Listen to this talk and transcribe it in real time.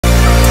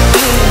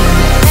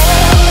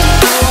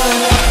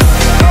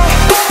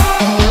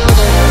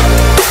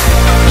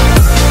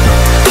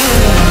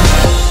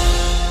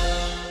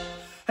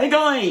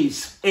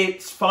guys,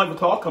 it's 5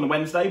 o'clock on a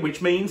Wednesday,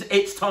 which means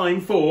it's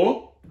time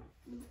for...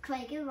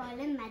 Craig and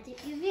Ryland Magic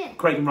Review.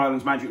 Craig and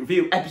Ryland's Magic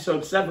Review,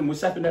 episode 7. We're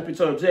 7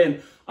 episodes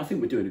in. I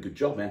think we're doing a good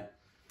job here.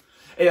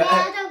 Yeah,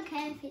 I don't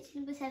care if it's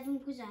number 7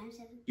 because I'm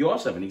 7. You are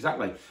 7,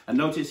 exactly. And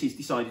notice he's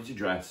decided to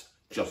dress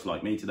just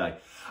like me today.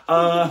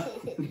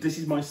 This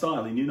is my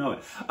style and you know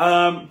it.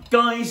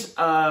 Guys,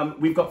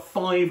 we've got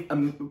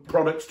 5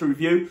 products to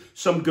review.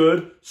 Some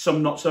good,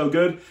 some not so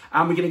good.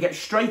 And we're going to get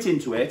straight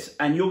into it.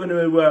 And you're going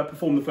to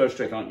perform the first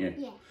trick, aren't you?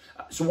 Yeah.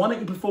 So why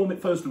don't you perform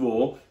it first of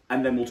all,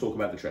 and then we'll talk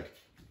about the trick.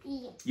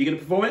 Yeah. You going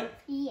to perform it?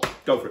 Yeah.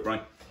 Go for it,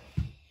 Brian.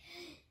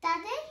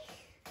 Daddy?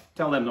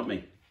 Tell them, not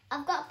me.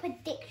 I've got a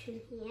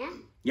prediction here.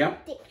 Yeah?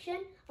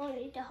 Prediction. I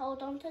want you to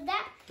hold on to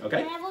that.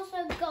 Okay. And I've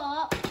also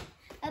got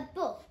a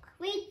book.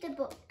 Read the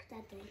book,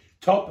 Daddy.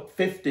 Top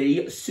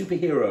 50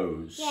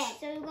 superheroes. Yeah,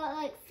 so we've got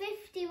like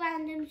 50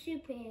 random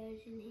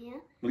superheroes in here.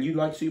 Well, you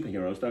like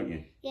superheroes, don't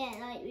you? Yeah,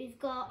 like we've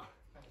got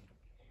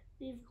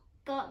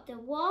the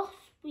Wasp,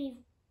 we've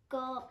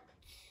got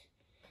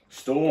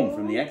Storm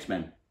from the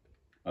X-Men.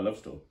 I love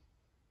Storm.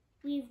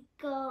 We've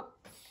got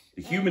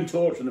The Human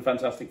Torch from the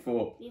Fantastic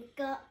Four. We've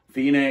got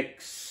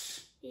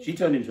Phoenix. She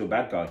turned into a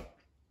bad guy.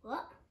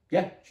 what?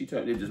 Yeah, it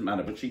doesn't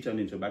matter, but she turned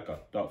into a bad guy.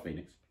 Dark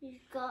Phoenix.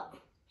 We've got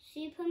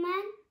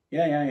Superman.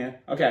 Yeah.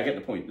 Okay, I get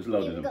the point. There's a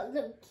load of We've them. got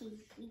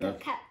Loki. We've got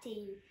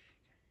Captain.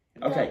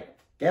 Okay,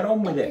 get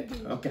on with it.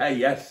 Okay,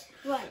 yes.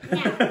 Right,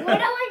 now, what I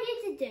want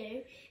you to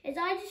do is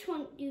I just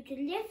want you to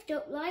lift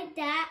up like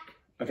that.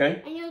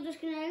 Okay. And you're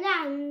just going to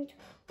land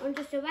on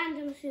just a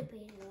random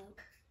superhero.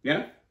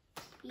 Yeah?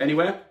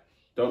 Anywhere?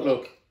 Don't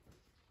look.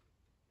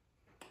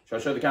 Shall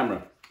I show the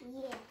camera?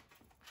 Yeah.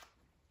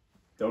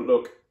 Don't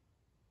look.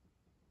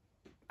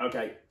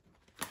 Okay.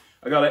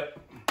 I got it.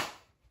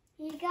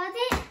 You got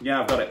it?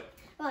 Yeah, I've got it.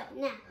 Right,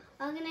 now,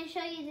 I'm going to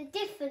show you the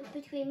difference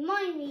between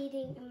mind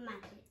reading and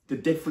magic. The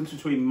difference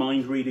between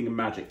mind reading and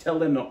magic. Tell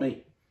them, not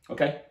me.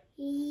 Okay?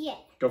 Yeah.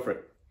 Go for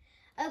it.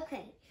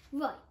 Okay,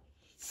 right.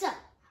 So,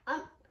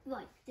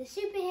 right, the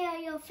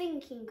superhero you're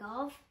thinking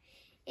of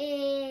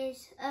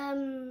is,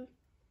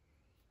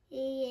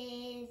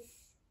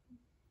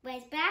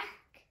 wears black.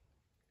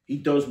 He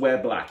does wear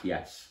black,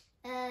 yes.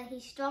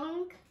 He's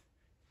strong.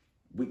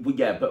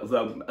 Yeah, but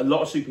a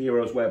lot of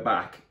superheroes wear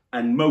black,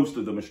 and most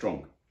of them are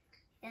strong.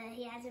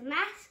 He has a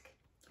mask.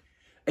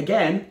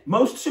 Again,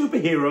 most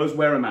superheroes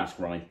wear a mask,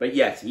 right? But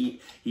yes,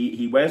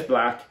 he wears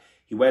black,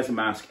 he wears a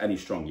mask, and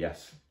he's strong,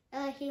 yes.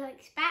 He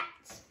likes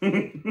bats.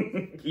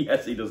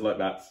 Yes, he does like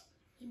bats.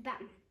 He's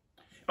Batman.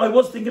 I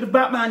was thinking of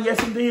Batman,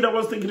 yes indeed, I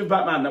was thinking of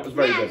Batman. That was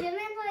very good. Do you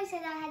remember I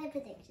said I had a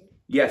prediction?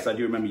 Yes, I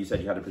do remember you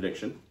said you had a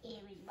prediction. Here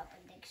is my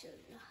prediction.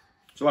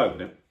 So I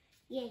open it.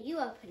 Yeah, you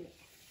open it.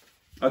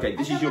 Okay,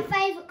 this is your... my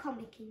favourite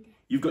comic in there.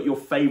 You've got your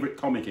favourite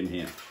comic in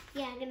here.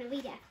 Yeah, I'm going to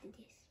read it after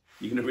this.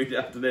 You're going to read it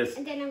after this?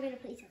 And then I'm going to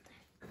play Zelda.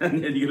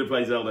 And then you're going to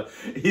play Zelda.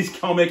 His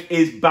comic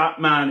is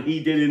Batman.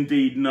 He did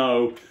indeed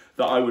know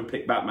that I would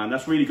pick Batman.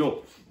 That's really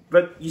cool.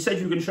 But you said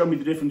you were going to show me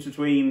the difference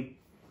between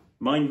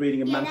mind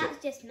reading and magic. Yeah,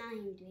 that's just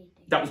mind reading.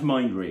 That was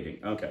mind reading.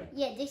 Okay.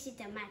 Yeah, this is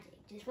the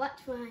magic. Just watch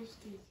my orange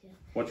t-shirt.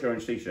 What's your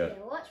orange t-shirt?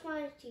 Yeah, watch my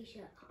orange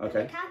t-shirt.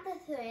 Okay. Count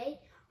to 3.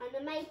 I'm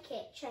going to make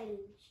it change.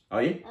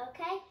 Are you?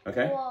 Okay?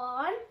 Okay.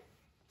 1,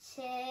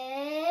 2,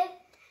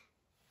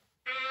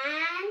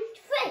 and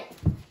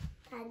 3.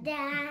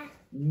 Ta-da!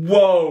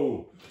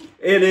 Whoa!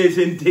 It is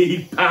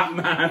indeed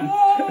Batman.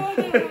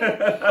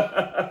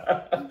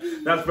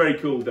 That's very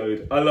cool,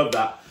 dude. I love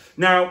that.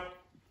 Now,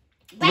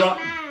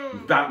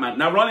 Batman.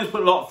 Now, Ryland's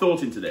put a lot of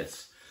thought into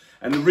this.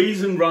 And the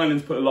reason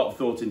Ryland's put a lot of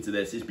thought into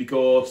this is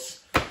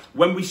because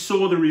when we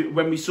saw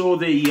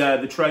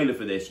the trailer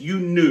for this, you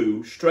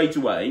knew straight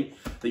away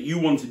that you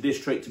wanted this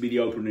trick to be the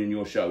opener in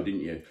your show,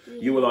 didn't you? Yeah.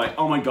 You were like,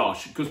 oh my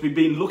gosh, because we've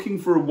been looking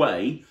for a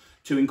way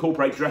to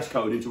incorporate dress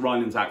code into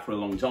Ryland's act for a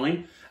long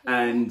time.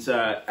 And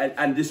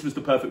this was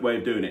the perfect way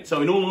of doing it.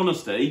 So in all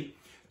honesty,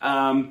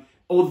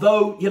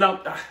 although, you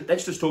know,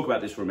 let's just talk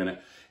about this for a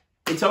minute.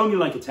 It's only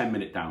like a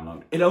 10-minute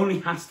download. It only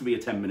has to be a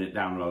 10-minute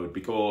download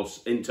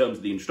because, in terms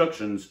of the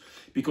instructions,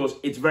 because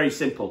it's very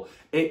simple.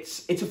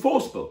 It's a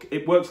force book.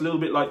 It works a little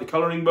bit like the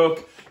colouring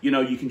book. You know,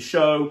 you can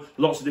show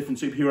lots of different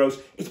superheroes.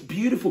 It's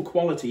beautiful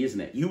quality,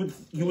 isn't it? You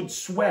would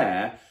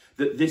swear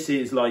that this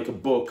is like a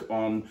book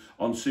on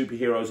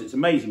superheroes. It's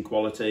amazing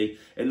quality.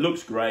 It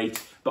looks great.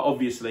 But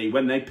obviously,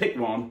 when they pick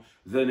one,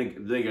 they're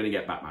going to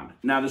get Batman.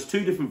 Now, there's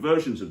 2 different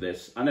versions of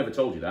this. I never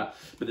told you that.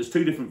 But there's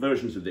 2 different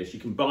versions of this. You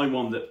can buy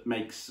one that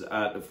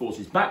that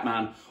forces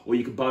Batman, or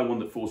you can buy one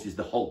that forces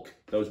the Hulk.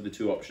 Those are the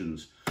 2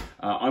 options.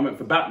 I went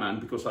for Batman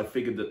because I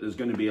figured that there's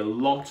going to be a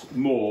lot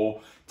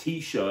more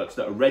T-shirts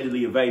that are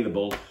readily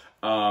available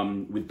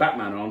with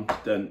Batman on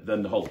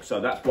than the Hulk. So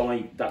that's why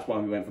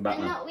we went for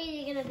Batman. They're not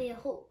really going to be a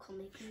Hulk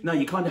comic. No,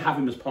 you kind of have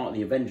him as part of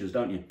the Avengers,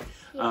 don't you?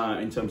 Yeah.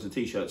 In terms of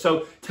T-shirt.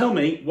 So tell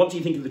me, what do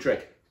you think of the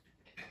trick?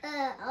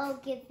 I'll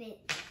give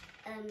it.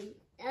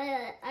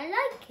 I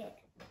like it.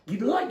 You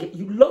like it.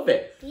 You love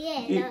it.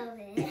 Yeah, love it.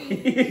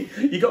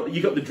 you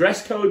got the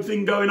dress code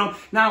thing going on.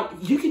 Now,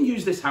 you can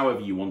use this however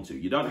you want to.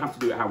 You don't have to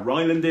do it how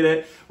Ryland did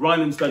it.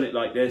 Ryland's done it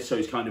like this, so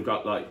he's kind of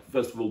got like,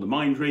 first of all, the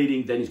mind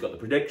reading, then he's got the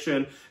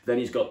prediction, then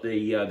he's got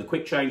the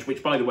quick change,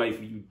 which, by the way,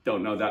 if you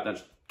don't know that,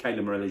 that's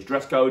Kayla Morelli's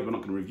dress code. We're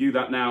not going to review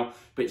that now,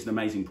 but it's an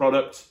amazing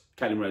product.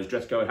 Kayla Morelli's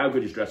dress code. How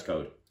good is dress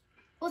code?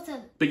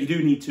 Awesome. But you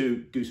do need to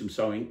do some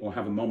sewing, or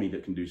have a mommy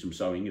that can do some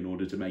sewing in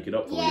order to make it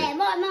up for you. Yeah,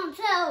 my mum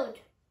sewed.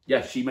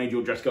 Yes, she made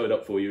your dress code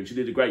up for you, and she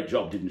did a great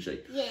job, didn't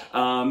she?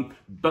 Yeah.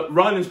 But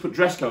Ryland's put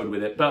dress code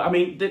with it. But, I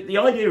mean, the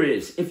idea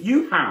is, if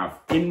you have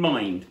in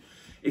mind,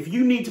 if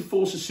you need to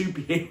force a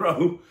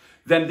superhero,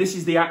 then this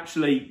is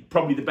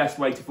probably the best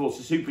way to force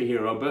a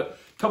superhero. But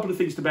a couple of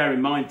things to bear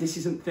in mind. This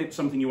isn't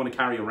something you want to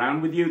carry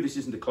around with you. This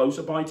isn't a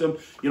close-up item.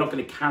 You're not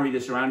going to carry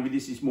this around with you.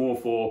 This is more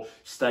for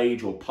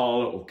stage or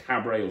parlour or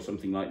cabaret or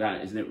something like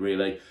that, isn't it,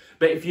 really?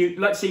 But if you,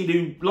 let's say you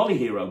do Lolly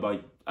Hero by...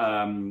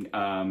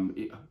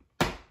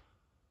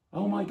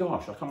 oh my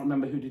gosh, I can't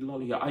remember who did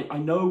Lolly Hero. I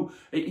know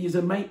he's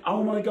a mate.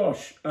 Oh my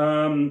gosh.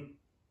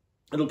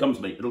 It'll come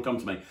to me. It'll come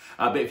to me.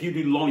 But if you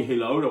do Lolly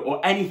Hero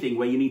or anything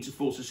where you need to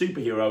force a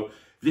superhero,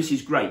 this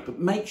is great. But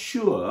make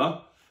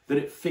sure that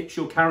it fits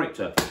your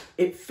character.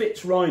 It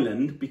fits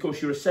Ryland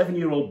because you're a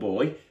 7-year-old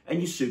boy and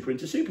you're super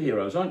into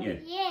superheroes, aren't you?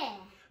 Yeah.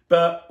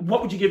 But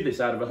what would you give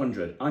this out of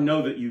 100? I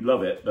know that you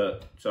love it,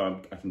 but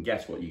so I can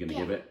guess what you're going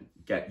to give it.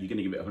 You're going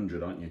to give it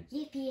 100, aren't you?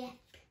 Yeah.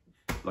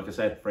 Like I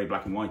said, very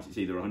black and white. It's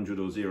either 100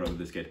 or 0 with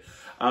this kid.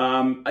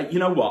 You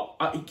know what?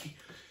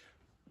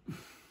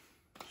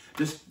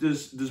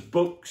 There's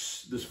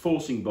books, there's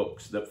forcing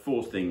books that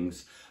force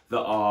things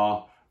that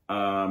are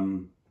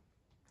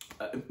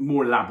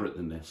more elaborate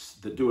than this,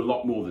 that do a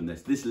lot more than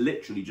this. This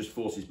literally just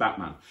forces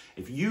Batman.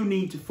 If you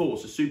need to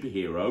force a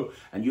superhero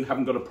and you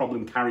haven't got a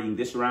problem carrying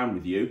this around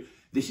with you,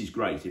 this is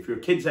great. If you're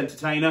a kid's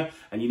entertainer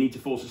and you need to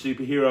force a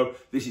superhero,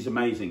 this is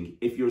amazing.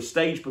 If you're a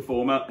stage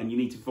performer and you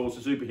need to force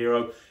a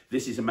superhero,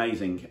 this is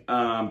amazing.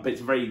 But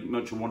it's very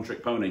much a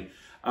one-trick pony.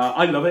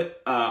 I love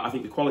it. I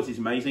think the quality is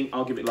amazing.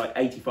 I'll give it like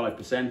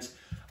 85%.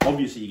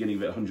 Obviously, you're going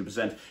to give it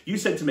 100%. You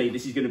said to me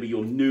this is going to be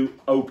your new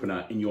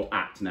opener in your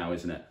act now,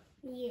 isn't it?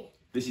 Yeah.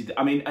 This is,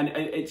 I mean, and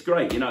it's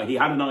great. You know, he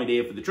had an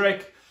idea for the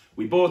trick.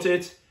 We bought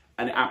it,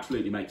 and it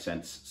absolutely makes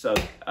sense. So,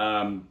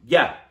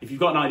 yeah, if you've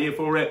got an idea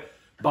for it,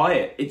 buy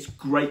it. It's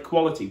great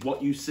quality.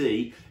 What you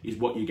see is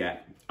what you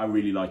get. I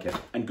really like it.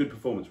 And good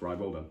performance, Rye.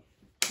 Well done.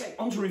 Okay,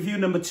 on to review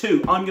number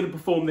 2. I'm going to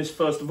perform this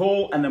first of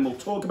all, and then we'll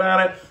talk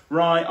about it.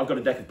 Right, I've got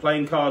a deck of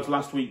playing cards.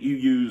 Last week you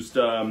used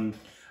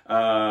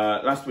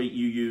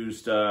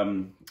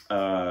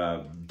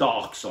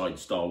dark side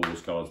Star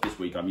Wars cards. This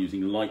week I'm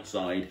using light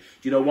side.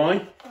 Do you know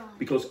why?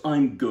 Because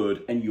I'm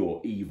good and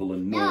you're evil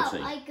and naughty.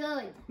 No, I'm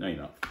good. No, you're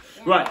not.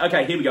 Yeah. Right,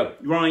 okay, here we go.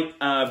 Right,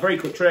 very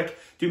quick trick.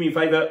 Do me a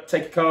favour.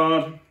 Take a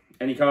card.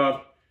 Any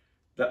card.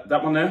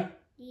 That one there?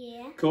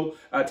 Yeah. Cool.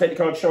 Take the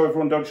card, show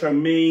everyone, don't show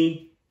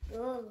me.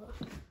 Oh.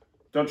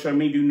 Don't show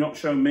me, do not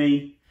show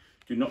me.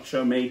 Do not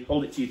show me.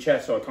 Hold it to your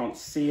chest so I can't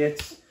see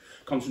it.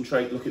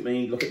 Concentrate, look at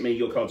me, look at me.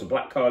 Your card's a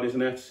black card,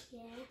 isn't it?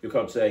 Yeah. Your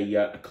card's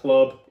a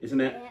club,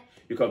 isn't it? Yeah.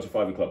 Your card's a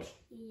 5 of clubs.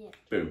 Yeah.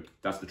 Boom,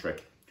 that's the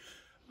trick.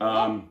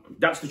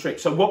 That's the trick.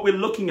 So what we're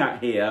looking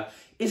at here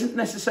isn't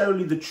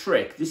necessarily the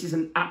trick. This is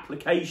an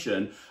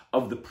application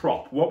of the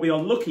prop. What we are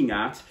looking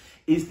at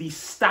is the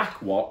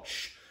stack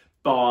watch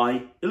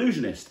by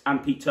Illusionist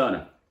and Pete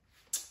Turner.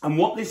 And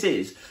what this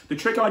is, the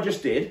trick I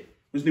just did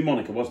was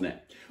mnemonica, wasn't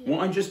it? Yeah.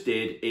 What I just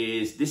did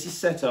is, this is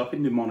set up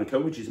in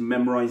mnemonica, which is a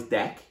memorized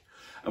deck.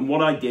 And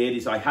what I did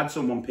is I had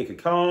someone pick a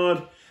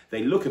card,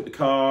 they look at the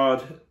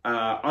card,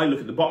 I look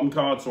at the bottom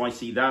card, so I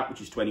see that,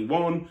 which is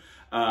 21,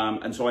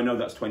 and so I know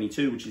that's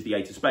 22, which is the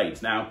 8 of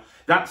spades. Now,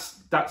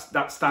 that's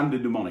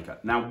standard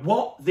mnemonica. Now,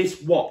 what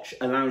this watch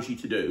allows you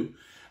to do,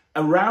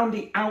 around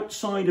the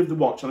outside of the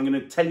watch, and I'm going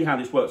to tell you how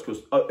this works,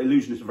 because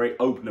Illusionists are very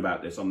open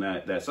about this on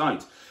their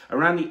site.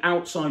 Around the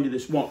outside of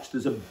this watch,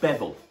 there's a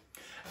bevel.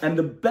 And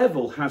the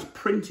bevel has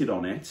printed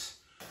on it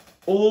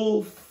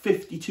all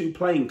 52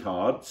 playing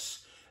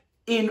cards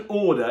in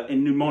order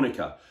in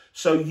mnemonica.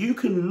 So you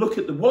can look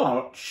at the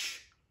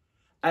watch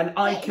and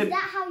I can... Is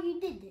that how you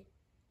did it?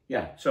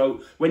 Yeah,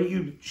 so when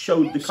you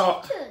showed the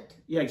card...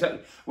 Yeah, exactly.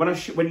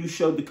 When you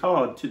showed the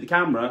card to the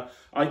camera,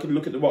 I can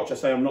look at the watch, I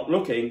say I'm not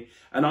looking,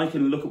 and I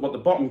can look at what the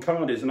bottom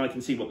card is and I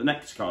can see what the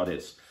next card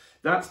is.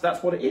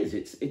 That's what it is.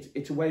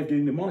 It's a way of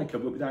doing mnemonica,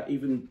 but without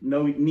even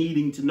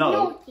needing to know...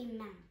 Naughty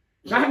man.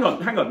 Now,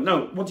 hang on.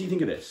 No, what do you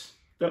think of this?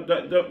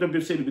 Don't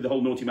be silly with the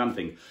whole naughty man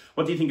thing.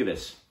 What do you think of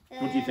this?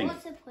 What do you think?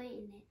 What's the point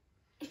in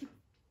it?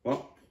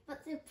 What?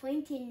 What's the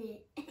point in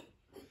it?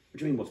 What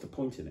do you mean, what's the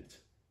point in it?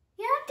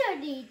 Yeah, I don't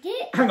need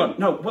it. Hang on,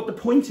 no, what the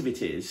point of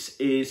it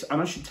is,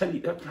 and I should tell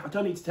you, I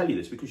don't need to tell you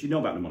this because you know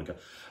about mnemonica.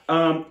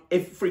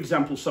 If, for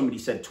example, somebody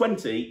said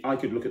 20, I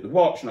could look at the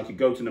watch and I could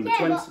go to number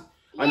 20.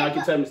 And I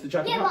can tell them it's the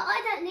jack of hearts. hearts.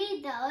 Yeah, but I don't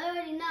need that. I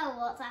already know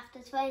what's after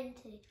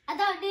 20. I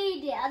don't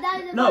need it. I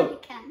know the No.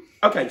 can.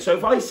 Okay, so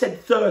if I said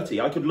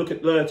 30, I could look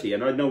at 30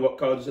 and I'd know what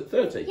card is at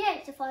 30. Yeah,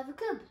 it's a 5 of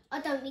clubs. I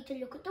don't need to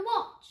look at the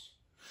watch.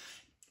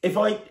 If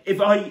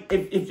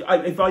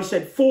I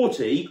said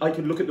 40, I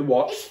could look at the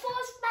watch. It's 4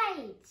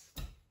 spades.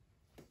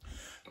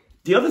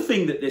 The other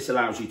thing that this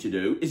allows you to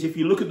do is if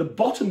you look at the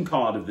bottom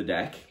card of the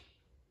deck.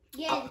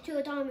 Yeah, the 2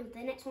 of diamonds.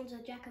 The next one's a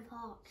jack of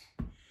hearts.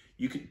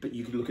 You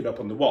could look it up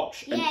on the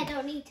watch. Yeah, I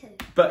don't need to.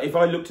 But if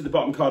I looked at the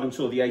bottom card and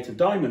saw the 8 of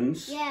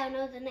diamonds. Yeah, I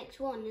know the next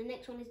one. The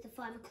next one is the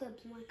 5 of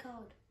clubs, my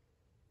card.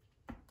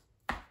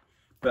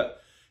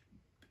 But.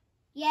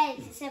 Yeah,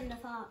 it's the 7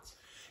 of hearts.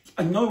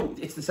 I know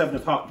it's the 7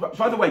 of hearts. But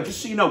by the way,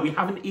 just so you know, we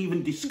haven't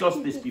even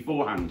discussed this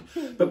beforehand.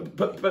 But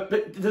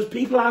there's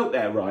people out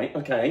there, right?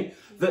 Okay,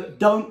 that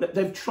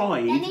they've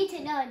tried. They need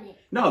to learn it.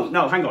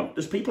 No, hang on.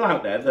 There's people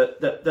out there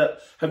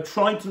that have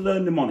tried to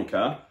learn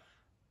mnemonica,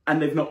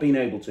 and they've not been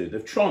able to.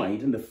 They've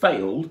tried and they've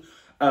failed.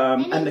 They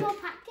need more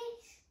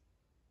practice.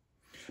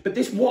 But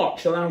this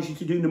watch allows you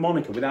to do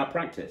mnemonica without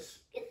practice.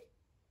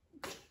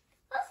 What's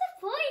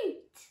the point?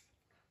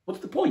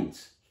 What's the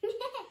point?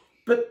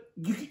 But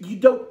you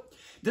don't.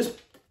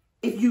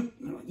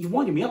 You're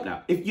winding me up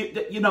now. If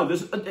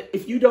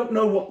you don't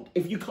know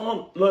if you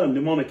can't learn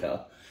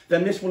mnemonica,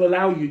 then this will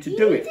allow you to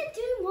do it. You need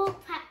to do more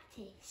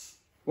practice.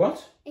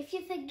 What? If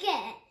you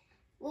forget,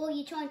 while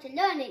you're trying to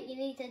learn it, you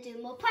need to do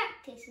more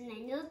practice, and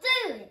then you'll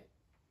do it.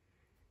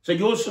 So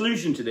your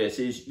solution to this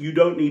is you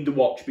don't need the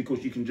watch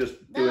because you can just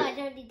do it. No, I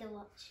don't need the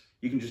watch.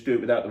 You can just do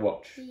it without the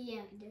watch. Yeah,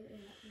 I can do it without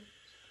the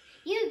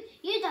watch.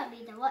 You don't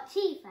need the watch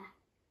either.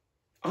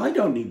 I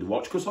don't need the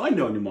watch because I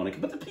know mnemonica,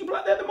 but the people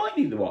out there that might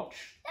need the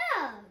watch.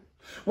 No.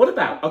 What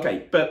about,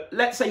 okay, but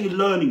let's say you're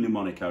learning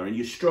mnemonica and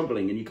you're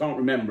struggling and you can't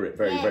remember it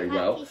very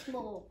well. Practice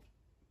more.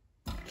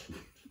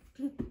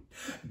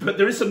 But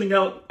there is something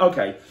else,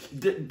 okay,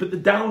 but the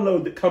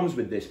download that comes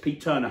with this,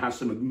 Pete Turner has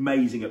some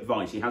amazing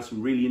advice. He has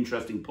some really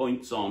interesting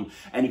points on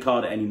any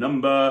card at any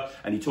number,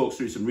 and he talks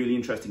through some really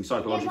interesting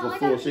psychological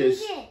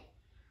forces.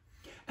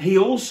 He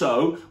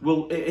also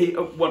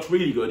what's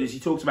really good is he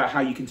talks about how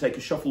you can take a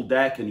shuffled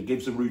deck, and he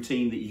gives a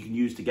routine that you can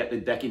use to get the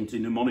deck into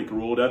mnemonic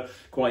order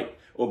quite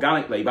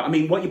organically. But I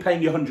mean, what you're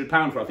paying your £100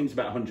 for, I think it's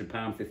about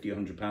 £100, 50,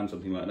 £100,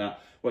 something like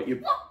that.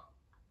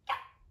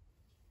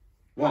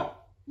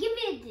 What? Give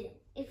me a deal.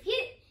 If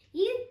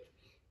you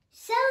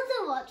sell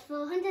the watch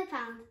for £100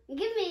 and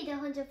give me the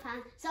 £100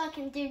 so I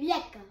can do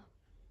Lego,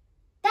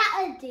 that's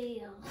a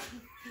deal.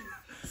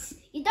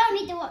 You don't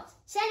need the watch.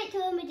 Sell it to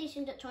a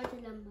magician that tried to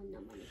learn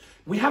money.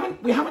 We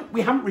haven't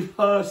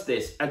rehearsed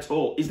this at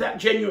all. Is that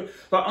genuine?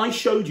 Like, I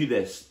showed you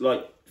this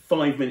like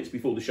 5 minutes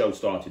before the show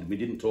started and we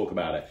didn't talk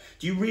about it.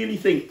 Do you really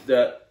think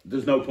that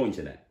there's no point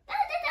in it? No,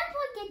 there's no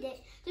point in this.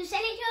 Just sell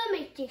it to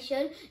a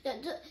magician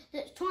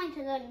that's trying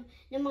to learn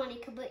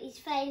mnemonica but he's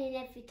failing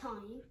every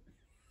time.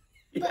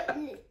 Yeah.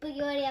 But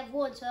you only have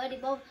one, so only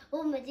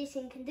one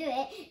magician can do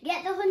it.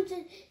 Get the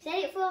 100,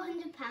 sell it for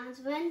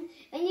 £100.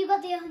 When you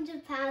got the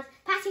 £100,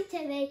 pass it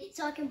to me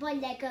so I can buy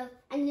Lego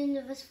and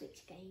another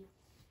Switch game.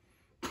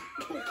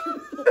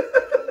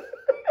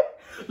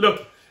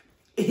 Look,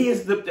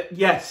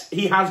 yes,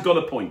 he has got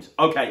a point.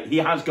 Okay, he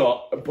has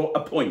got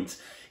a point.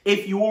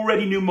 If you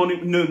already knew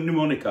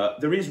mnemonica,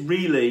 there is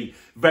really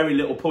very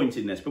little point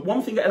in this. But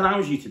one thing it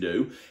allows you to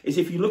do is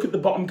if you look at the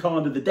bottom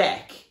card of the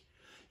deck,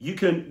 you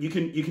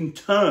can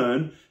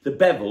turn the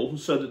bevel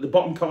so that the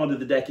bottom card of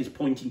the deck is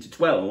pointing to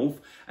 12,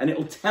 and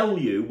it'll tell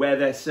you where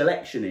their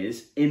selection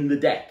is in the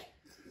deck.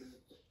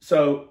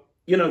 So,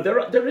 you know,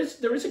 there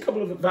is a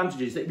couple of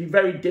advantages. It'd be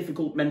very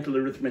difficult mental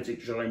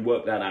arithmetic to try and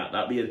work that out.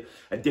 That'd be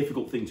a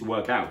difficult thing to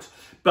work out.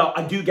 But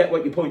I do get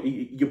what your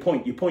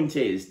point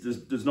is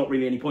there's not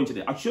really any point in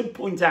it. I should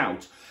point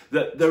out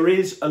that there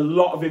is a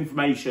lot of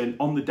information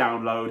on the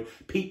download.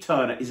 Pete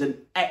Turner is an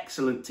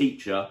excellent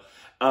teacher.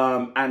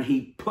 And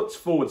he puts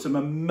forward some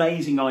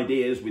amazing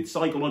ideas with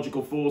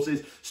psychological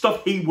forces,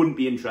 stuff he wouldn't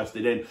be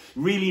interested in,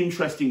 really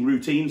interesting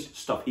routines,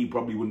 stuff he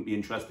probably wouldn't be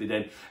interested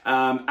in.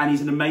 And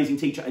he's an amazing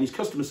teacher, and his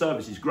customer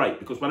service is great,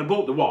 because when I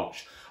bought the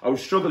watch, I was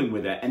struggling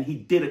with it, and he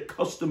did a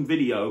custom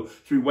video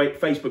through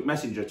Facebook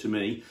Messenger to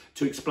me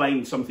to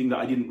explain something that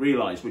I didn't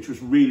realise, which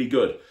was really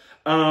good.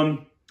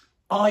 I'm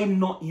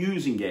not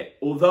using it,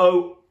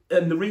 although,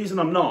 and the reason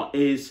I'm not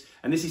is,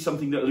 and this is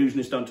something that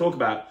illusionists don't talk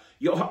about,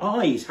 your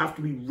eyes have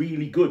to be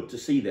really good to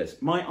see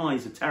this. My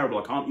eyes are terrible.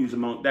 I can't use a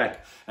marked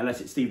deck unless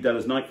it's Steve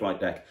Della's Night Flight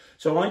deck.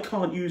 So I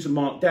can't use a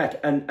marked deck,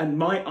 and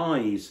my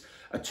eyes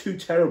are too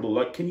terrible.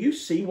 Like, can you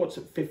see what's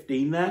at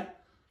 15 there?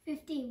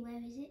 15,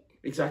 where is it?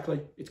 Exactly.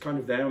 It's kind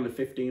of there on the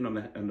 15 on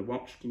the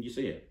watch. Can you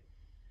see it?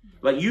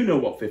 Like, you know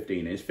what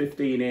 15 is.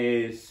 15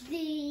 is...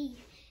 15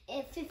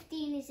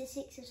 is the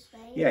 6 of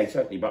spades. Yeah,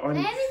 exactly. But where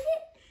is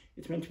it?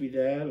 It's meant to be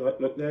there. Like,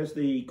 look, there's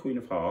the Queen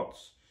of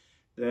Hearts.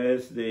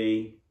 There's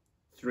the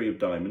 3 of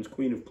Diamonds,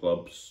 Queen of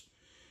Clubs.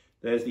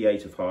 There's the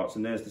 8 of Hearts,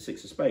 and there's the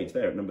 6 of Spades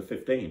there at number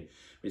 15.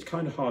 It's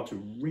kind of hard to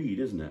read,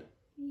 isn't it?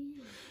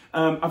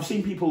 Yeah. I've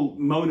seen people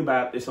moan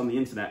about this on the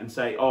internet and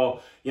say, oh,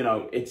 you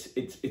know, it's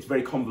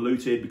very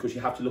convoluted because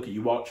you have to look at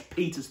your watch.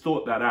 Peter's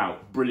thought that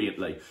out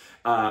brilliantly.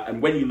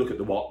 And when you look at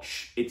the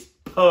watch, it's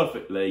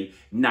perfectly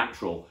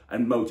natural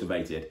and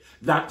motivated.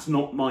 That's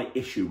not my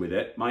issue with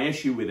it. My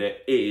issue with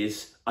it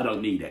is I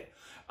don't need it.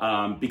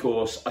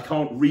 because I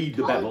can't read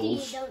the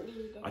bevels. You don't need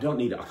it. I don't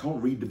need it. I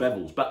can't read the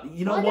bevels. But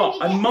you know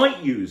what? I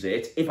might use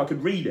it if I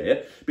could read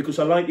it, because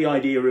I like the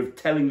idea of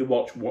telling the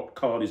watch what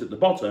card is at the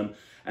bottom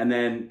and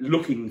then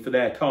looking for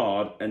their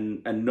card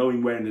and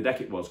knowing where in the deck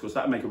it was, because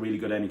that would make a really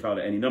good any card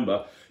at any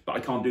number. But I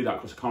can't do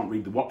that because I can't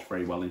read the watch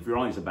very well. And if your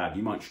eyes are bad,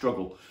 you might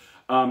struggle.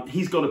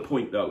 He's got a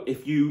point, though.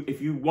 If you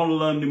want to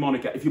learn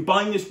mnemonica, if you're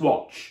buying this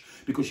watch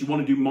because you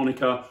want to do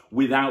mnemonica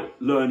without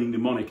learning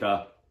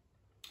mnemonica,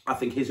 I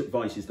think his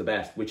advice is the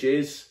best, which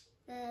is...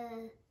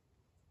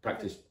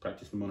 Practice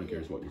mnemonica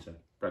is what you say.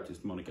 Practice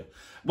mnemonica.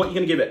 What are you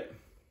going to give it?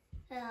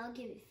 I'll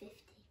give it 50.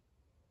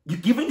 You're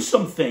giving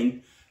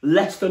something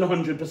less than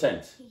 100%.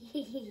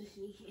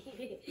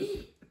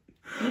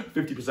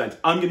 50%.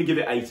 I'm going to give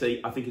it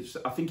 80. I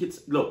think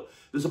it's, look,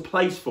 there's a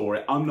place for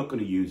it. I'm not going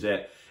to use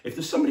it. If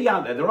there's somebody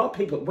out there are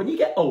people, when you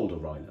get older,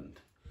 Ryland,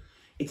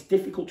 it's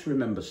difficult to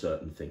remember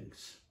certain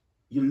things.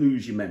 You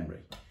lose your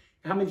memory.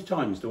 How many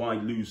times do I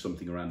lose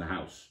something around the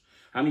house?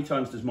 How many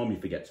times does Mommy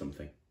forget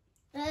something?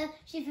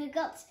 She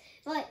forgot,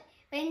 like,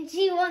 when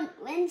she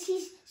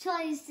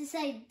tries to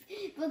say,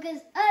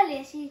 because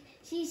earlier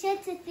she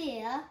said to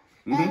Thea,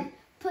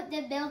 put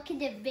the milk in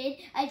the bin,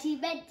 and she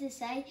meant to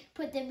say,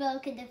 put the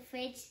milk in the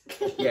fridge.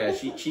 Yeah,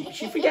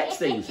 she forgets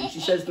things, and she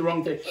says the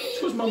wrong thing. It's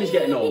because Mummy's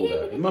getting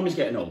older. Mummy's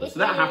getting older, so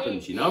that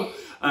happens, you know.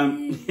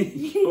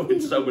 You're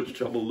in so much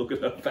trouble. Look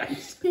at her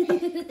face.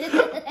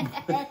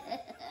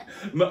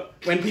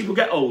 When people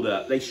get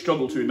older, they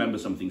struggle to remember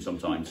something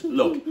sometimes.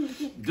 Look,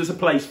 there's a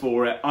place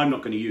for it. I'm not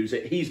going to use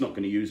it. He's not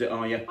going to use it,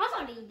 are you? I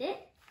don't need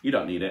it. You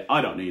don't need it.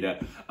 I don't need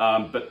it.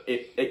 But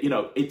you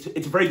know, it's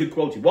a very good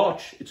quality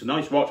watch. It's a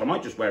nice watch. I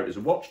might just wear it as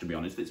a watch, to be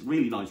honest. It's a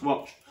really nice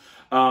watch.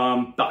 But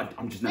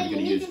I'm just never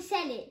going to use it. You need to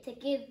sell it to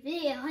give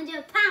me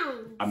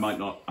 £100. I might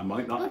not.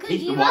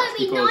 Because you owe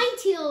me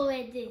 90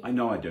 already. I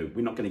know I do.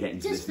 We're not going to get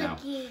into this now.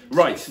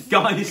 Right,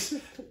 guys.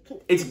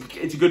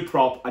 It's a good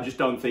prop. I just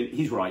don't think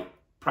he's right.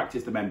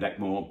 Practice the mem deck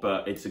more,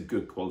 but it's a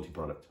good quality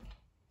product.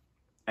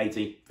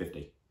 80,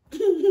 50.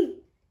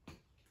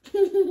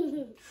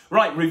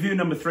 Right, review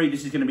number 3.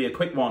 This is going to be a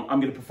quick one. I'm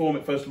going to perform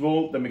it first of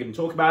all, then we're going to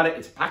talk about it.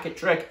 It's a packet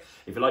trick.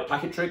 If you like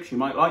packet tricks, you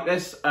might like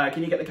this.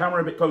 Can you get the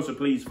camera a bit closer,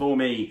 please, for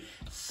me?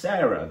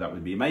 Sarah, that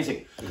would be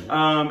amazing.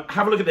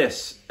 Have a look at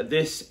this.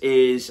 This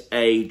is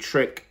a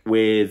trick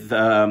with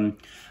a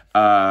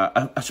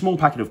small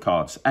packet of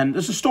cards. And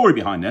there's a story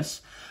behind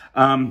this.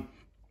 And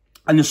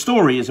the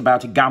story is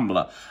about a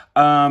gambler.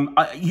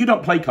 You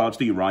don't play cards,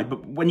 do you, Ryan?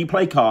 But when you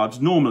play cards,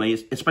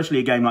 normally, especially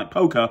a game like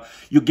poker,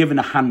 you're given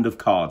a hand of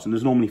cards, and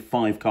there's normally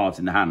 5 cards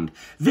in the hand.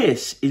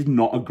 This is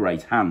not a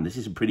great hand. This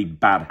is a pretty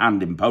bad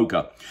hand in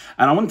poker.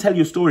 And I want to tell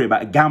you a story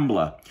about a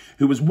gambler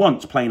who was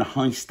once playing a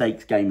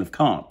high-stakes game of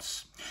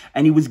cards.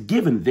 And he was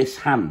given this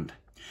hand.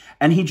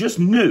 And he just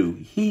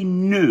knew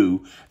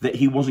that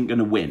he wasn't going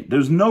to win. There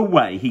was no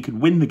way he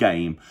could win the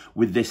game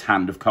with this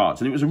hand of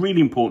cards. And it was a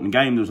really important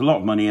game. There was a lot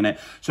of money in it.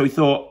 So he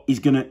thought he's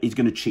going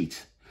to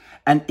cheat.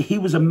 And he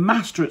was a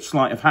master at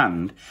sleight of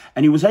hand,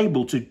 and he was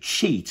able to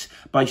cheat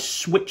by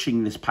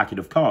switching this packet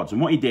of cards.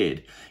 And what he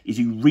did is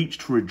he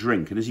reached for a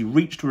drink. And as he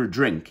reached for a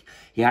drink,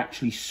 he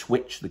actually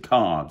switched the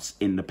cards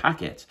in the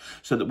packet,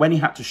 so that when he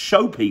had to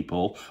show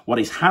people what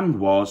his hand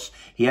was,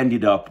 he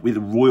ended up with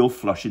a royal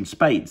flush in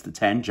spades, the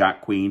 10, Jack,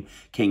 Queen,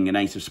 King, and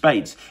Ace of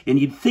Spades. And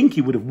you'd think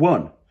he would have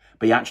won,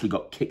 but he actually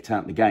got kicked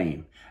out of the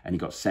game. And he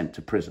got sent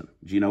to prison.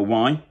 Do you know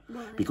why?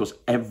 Why? Because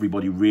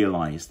everybody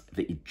realised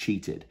that he'd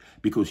cheated,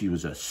 because he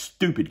was a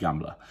stupid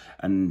gambler.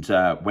 And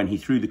when he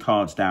threw the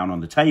cards down on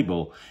the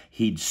table,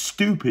 he'd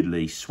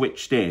stupidly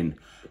switched in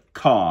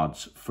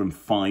cards from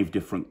 5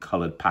 different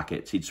coloured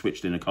packets. He'd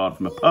switched in a card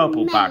from a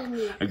purple pack,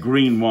 a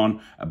green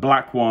one, a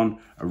black one,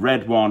 a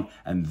red one.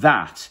 And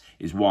that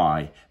is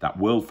why that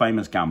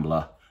world-famous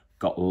gambler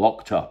got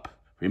locked up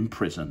in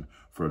prison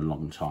for a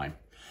long time.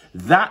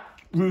 That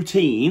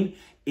routine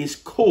is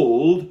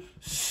called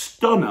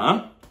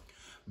Stunner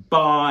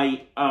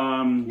by...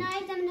 No,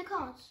 examine the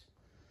cards.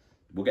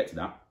 We'll get to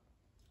that.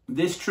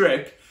 This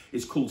trick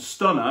is called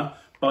Stunner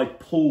by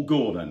Paul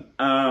Gordon.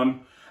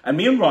 And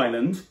me and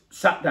Ryland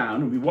sat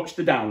down and we watched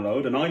the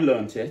download, and I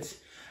learnt it.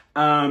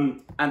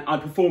 And I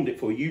performed it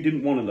for you. You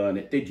didn't want to learn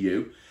it, did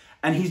you?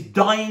 And he's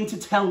dying to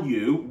tell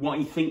you what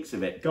he thinks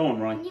of it. Go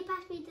on, Ryan. Can you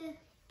pass me the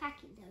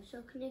packet, though, so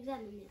I can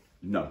examine it?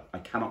 No, I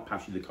cannot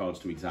pass you the cards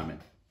to examine.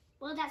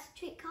 Well, that's a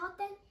trick card,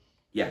 then?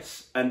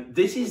 Yes, and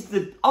this is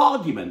the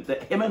argument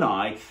that him and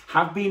I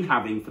have been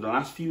having for the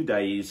last few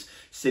days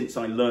since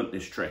I learnt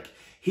this trick.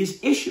 His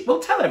issue...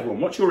 Well, tell everyone,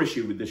 what's your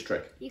issue with this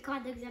trick? You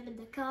can't examine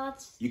the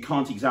cards. You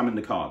can't examine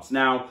the cards.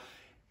 Now,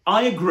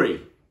 I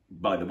agree,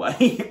 by the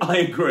way. I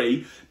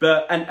agree.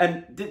 But,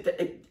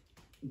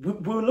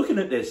 we're looking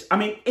at this. I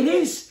mean, it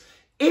is...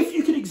 If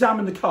you can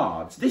examine the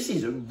cards, this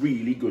is a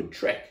really good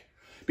trick.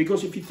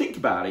 Because if you think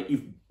about it,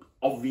 you've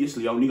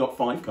obviously only got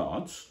 5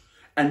 cards.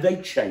 And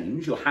they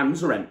change, your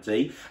hands are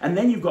empty, and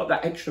then you've got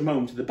that extra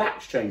moment of the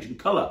backs changing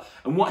colour.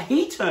 And what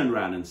he turned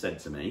around and said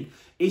to me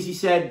is, he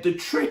said, the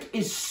trick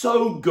is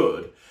so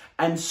good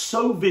and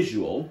so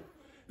visual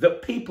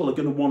that people are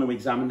going to want to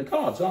examine the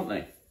cards, aren't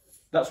they?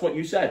 That's what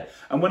you said.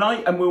 And we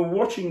were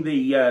watching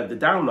the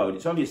download.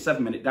 It's only a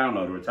 7-minute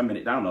download or a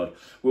 10-minute download.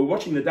 We were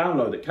watching the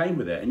download that came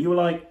with it, and you were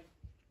like,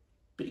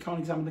 "But you can't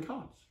examine the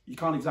cards. You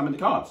can't examine the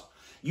cards."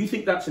 You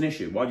think that's an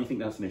issue? Why do you think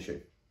that's an issue?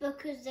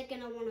 Because they're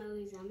gonna want to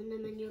examine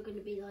them, and you're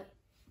gonna be like,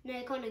 "No,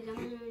 you can't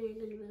examine them." And you're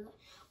gonna be like,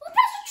 "Well,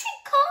 that's a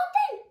trick card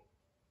then."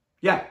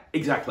 Yeah,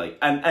 exactly.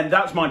 And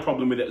that's my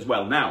problem with it as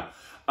well. Now,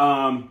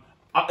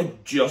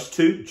 just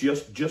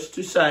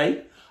to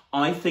say,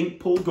 I think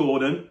Paul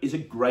Gordon is a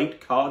great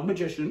card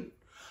magician.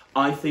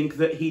 I think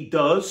that he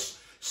does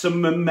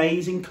some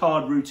amazing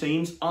card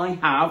routines. I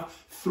have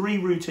 3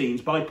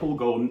 routines by Paul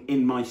Gordon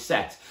in my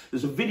set.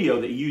 There's a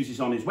video that he uses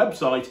on his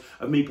website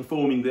of me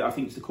performing I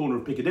think it's the corner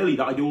of Piccadilly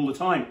that I do all the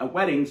time at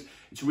weddings.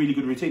 It's a really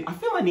good routine. I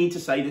feel I need to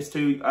say this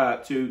to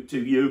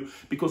you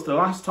because the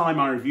last time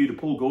I reviewed a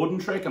Paul Gordon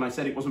trick and I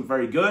said it wasn't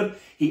very good,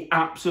 he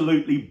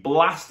absolutely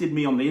blasted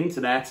me on the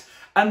internet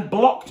and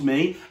blocked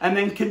me, and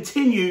then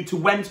continued to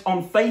went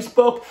on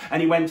Facebook,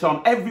 and he went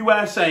on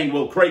everywhere saying,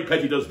 well, Craig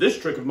Petty does this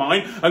trick of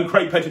mine, and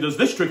Craig Petty does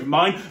this trick of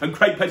mine, and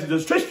Craig Petty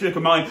does this trick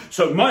of mine,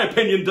 so my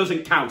opinion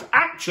doesn't count.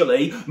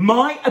 Actually,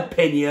 my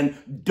opinion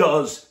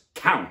does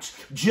count.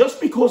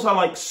 Just because I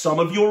like some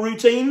of your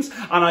routines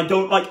and I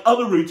don't like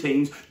other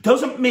routines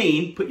doesn't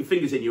mean, put your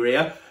fingers in your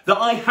ear, that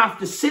I have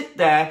to sit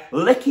there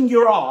licking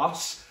your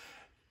arse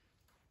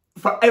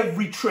for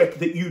every trick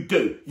that you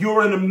do.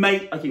 You're an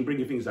amazing... I can bring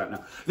your fingers out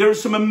now. There are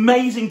some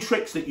amazing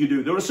tricks that you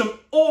do. There are some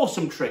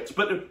awesome tricks,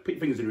 but put your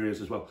fingers in your ears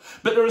as well.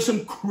 But there are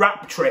some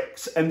crap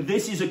tricks, and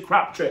this is a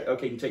crap trick.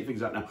 Okay, you can take your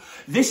fingers out now.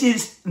 This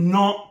is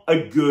not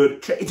a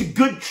good trick. It's a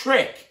good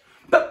trick.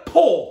 But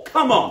Paul,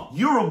 come on,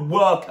 you're a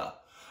worker.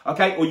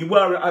 Okay, or you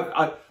were...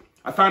 I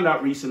found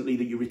out recently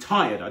that you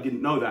retired. I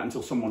didn't know that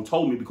until someone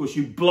told me because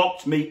you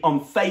blocked me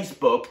on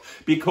Facebook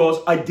because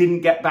I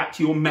didn't get back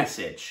to your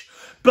message.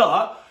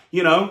 But...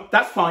 you know,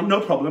 that's fine,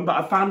 no problem.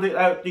 But I found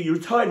out that you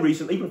retired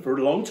recently, but for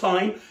a long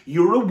time,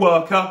 you're a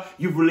worker.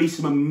 You've released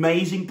some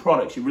amazing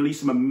products. You've released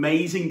some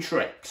amazing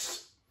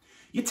tricks.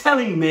 You're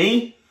telling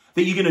me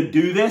that you're going to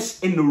do this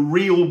in the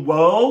real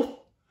world?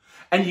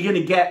 And you're going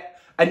to get,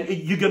 and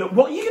you're going to,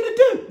 what are you going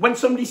to do when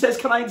somebody says,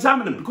 can I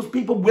examine them? Because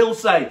people will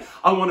say,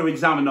 I want to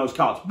examine those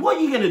cards. What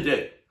are you going to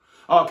do?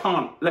 Oh, I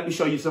can't. Let me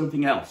show you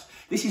something else.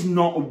 This is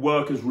not a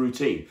worker's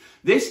routine.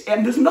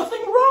 And there's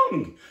nothing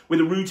wrong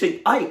with a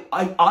routine.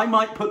 I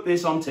might put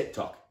this on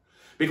TikTok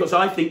because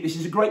I think this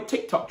is a great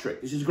TikTok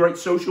trick. This is a great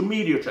social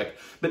media trick.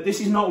 But this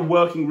is not a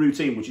working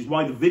routine, which is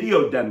why the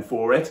video demo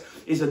for it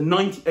is a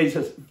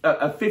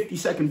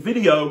 50-second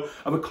video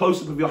of a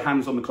close-up of your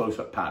hands on the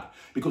close-up pad,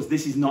 because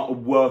this is not a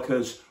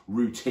worker's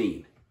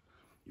routine.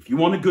 If you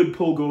want a good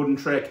Paul Gordon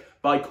trick,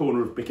 buy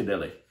Corner of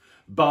Piccadilly.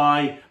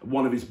 Buy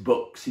one of his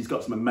books. He's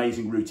got some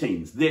amazing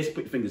routines. This,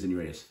 put your fingers in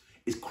your ears,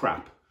 is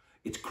crap.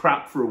 It's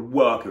crap for a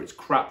worker. It's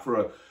crap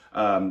for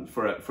a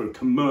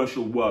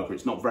commercial worker.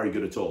 It's not very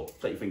good at all.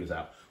 Take your fingers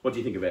out. What do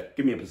you think of it?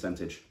 Give me a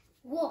percentage.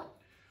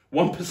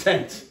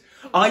 1%.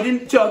 I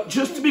didn't,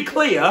 just to be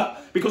clear,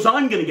 because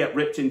I'm going to get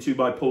ripped into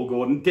by Paul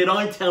Gordon, did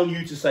I tell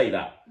you to say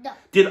that? No.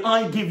 Did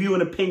I give you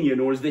an opinion,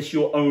 or is this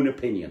your own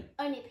opinion?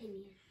 Own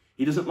opinion.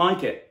 He doesn't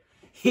like it.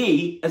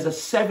 He, as a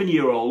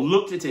 7-year-old,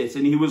 looked at it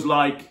and he was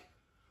like,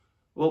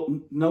 well,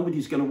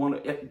 nobody's going to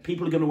want to,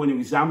 people are going to want to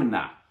examine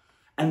that.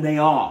 And they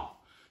are.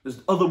 There's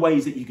other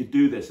ways that you could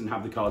do this and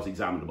have the cards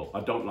examinable.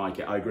 I don't like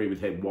it. I agree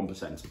with him,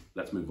 1%.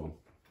 Let's move on.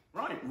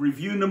 Right,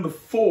 review number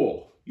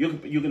 4. You're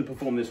going to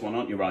perform this one,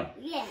 aren't you, right?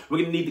 Yeah. We're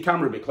going to need the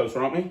camera a bit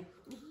closer, aren't we?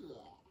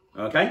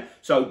 Yeah. Okay,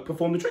 so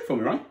perform the trick for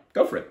me, right?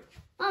 Go for it.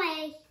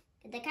 Mommy,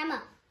 get the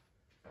camera.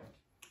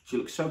 She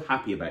looks so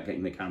happy about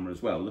getting the camera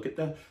as well. Look at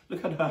her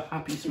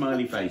happy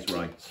smiley face,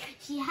 right?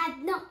 She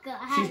had not got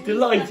her. She's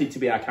delighted to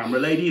be our camera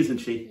lady, isn't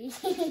she?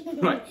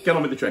 Right, get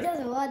on with the trick. She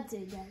doesn't want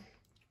to, though.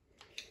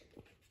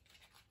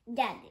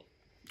 Daddy.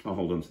 I'll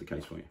hold on to the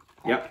case for you.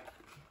 Yep.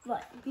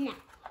 Right, now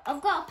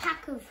I've got a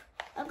pack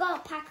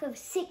of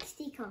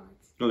 60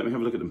 cards. Oh, let me have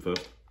a look at them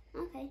first.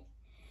 Okay.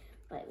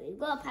 Right, we've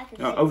got a pack of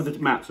 60. Over the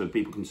mat so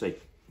people can see.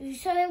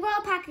 So we've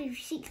got a pack of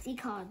 60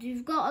 cards.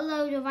 We've got a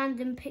load of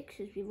random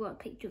pictures. We've got a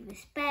picture of a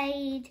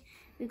spade.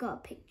 We've got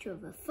a picture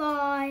of a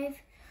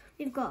 5.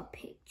 We've got a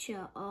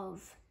picture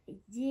of a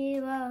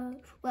 0.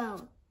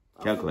 Well,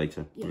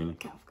 calculator. Yeah, really.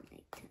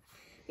 Calculator.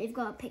 We've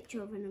got a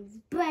picture of an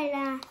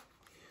umbrella.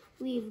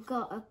 We've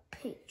got a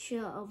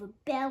picture of a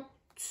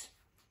belt.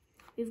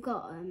 We've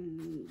got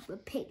a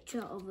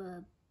picture of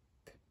a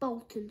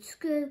bolt and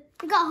screw.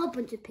 We've got a whole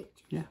bunch of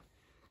pictures. Yeah.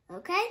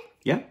 Okay?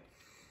 Yeah.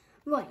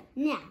 Right,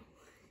 now.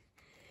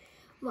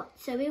 Right,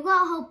 so we've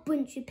got a whole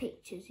bunch of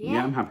pictures, yeah?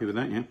 Yeah, I'm happy with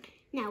that, yeah.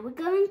 Now we're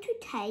going to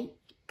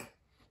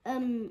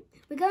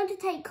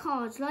take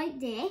cards like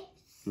this.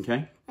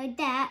 Okay. Like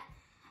that,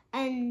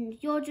 and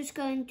you're just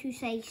going to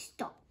say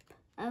stop.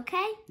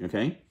 Okay?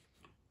 Okay.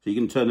 So you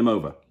can turn them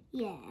over.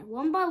 Yeah,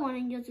 one by one,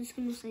 and you're just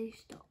going to say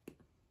stop.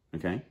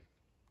 Okay.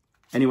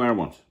 Anywhere I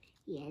want.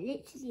 Yeah,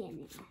 literally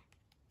anywhere.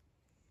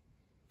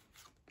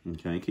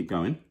 Okay, keep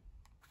going.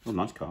 Oh,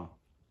 nice car.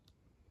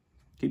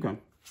 Keep going.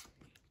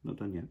 Not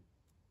done yet.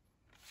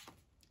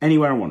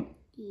 Anywhere I want.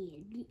 here,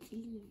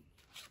 literally.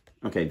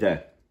 Okay,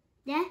 there.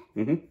 There?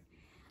 Mm-hmm.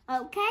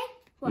 Okay.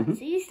 Right,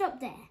 so you stop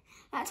there.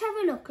 Let's have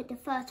a look at the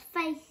first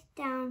face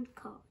down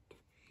card.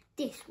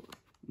 This one.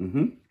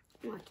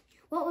 Mm-hmm. Right.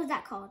 What was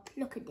that card?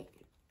 Look at it.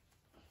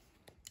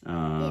 It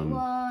Um,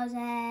 was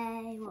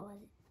a... What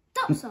was it?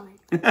 Stop sign.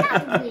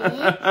 That's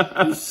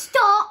weird. You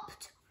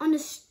stopped on a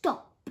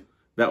stop.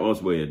 that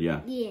was weird,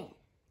 yeah. Yeah.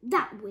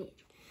 That weird.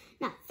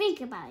 Now,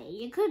 think about it.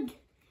 You could...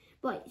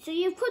 Right, so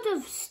you could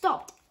have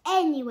stopped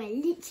anywhere.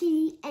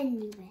 Literally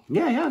anywhere.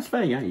 Yeah, that's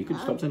fair, yeah. You could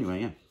have stopped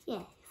anyway, yeah.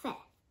 Yeah, fair.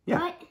 Yeah.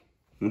 Right?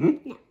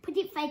 Mm-hmm. Now, put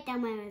it face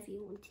down wherever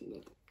you want in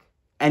it.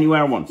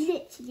 Anywhere I want.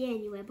 Literally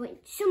anywhere, but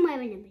somewhere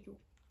in the middle.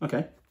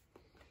 Okay.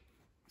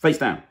 Face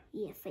down.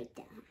 Yeah, face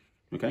down.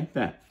 Okay,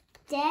 there.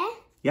 There.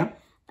 Yeah.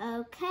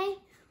 Okay.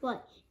 Right.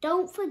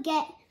 Don't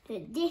forget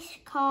that this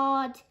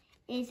card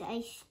is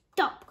a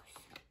stop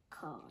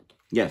card.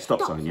 Yeah, stop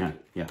Stop sign, yeah. sign.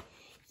 Yeah.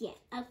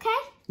 Yeah. Okay.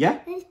 Yeah?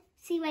 Let's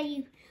see where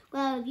you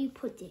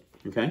put it.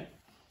 Okay.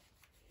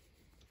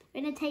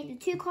 We're gonna take the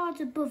two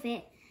cards above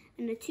it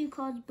and the two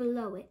cards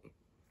below it.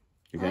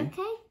 Okay.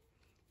 Okay.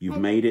 You've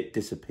made it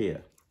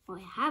disappear. I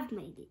have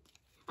made it.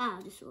 Ah,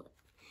 I just saw it.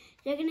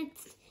 So we're gonna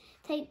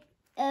take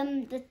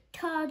the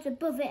cards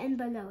above it and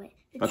below it.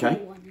 The Okay.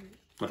 two ones.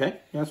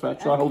 Okay, yeah, that's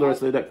right. Shall I hold the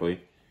rest of the deck for you?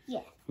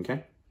 Yeah.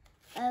 Okay.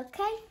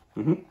 Okay.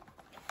 Mm-hmm.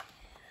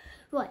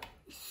 Right.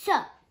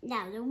 So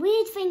now the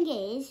weird thing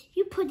is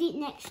you put it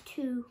next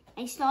to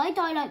a slide.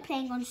 I like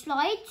playing on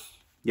slides.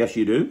 Yes,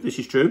 you do. This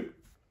is true.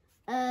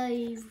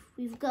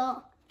 We've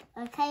got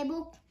a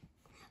cable.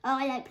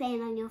 I like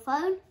playing on your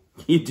phone.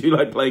 You do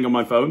like playing on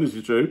my phone. This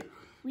is true.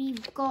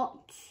 We've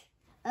got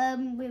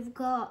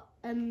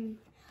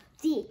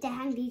they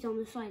hang these on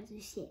the sides of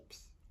the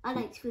ships. I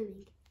like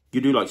swimming.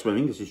 You do like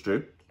swimming. This is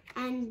true.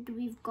 And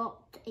we've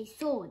got a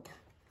sword.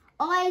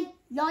 I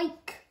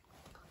like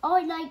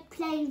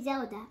playing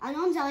Zelda. And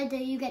on Zelda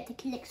you get to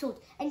collect swords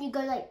and you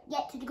go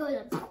get to go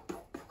like.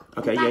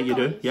 Okay, yeah, you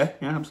do. Yeah,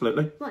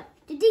 absolutely. Right.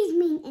 Did these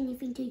mean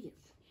anything to you?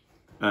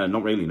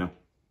 Not really, no.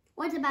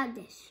 What about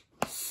this?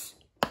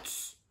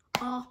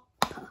 Stop.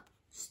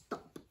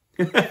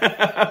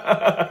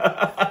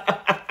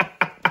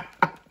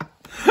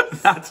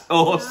 That's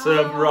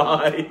awesome,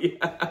 right?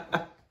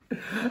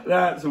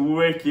 That's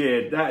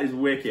wicked. That is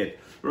wicked.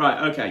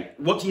 Right, okay.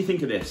 What do you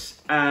think of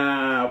this?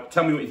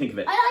 Tell me what you think of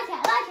it. I like it.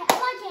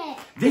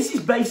 This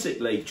is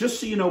basically, just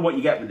so you know what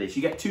you get with this,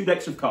 you get 2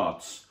 decks of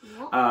cards.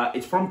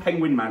 It's from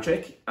Penguin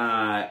Magic.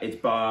 It's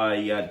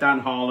by Dan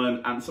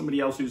Harlan and somebody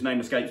else whose name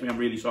escapes me. I'm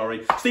really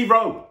sorry. Steve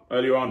Rowe,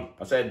 earlier on.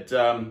 I said,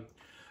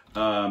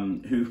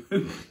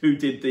 who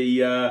did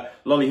the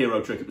Lolly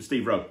Hero trick? It was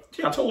Steve Rowe.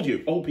 See, I told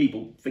you, old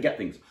people forget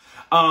things.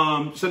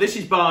 So this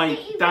is by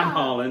Dan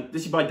Harlan.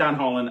 This is by Dan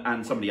Harlan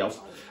and somebody else.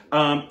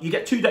 You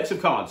get 2 decks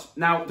of cards.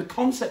 Now, the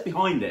concept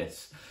behind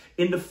this,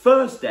 in the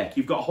first deck,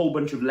 you've got a whole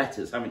bunch of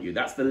letters, haven't you?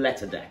 That's the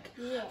letter deck.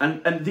 Yeah.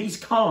 And these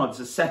cards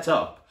are set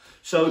up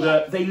so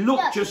that they look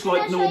just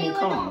like normal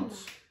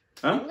cards.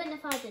 Huh? I'm going to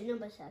find the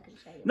number so I can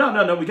show you. No,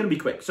 we're going to be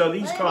quick. So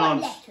these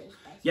cards... Letters,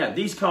 yeah,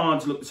 these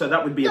cards look... So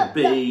that would be a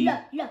B.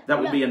 That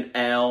would be an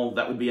L.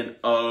 That would be an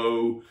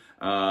O.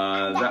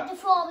 I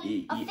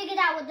figured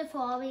out what the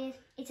 4 is.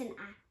 It's an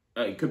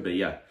A. It could be,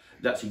 yeah.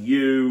 That's a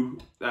U.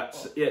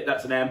 That's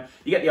an M.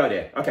 You get the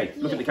idea. Okay,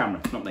 look at the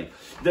camera, not me.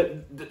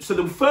 So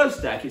the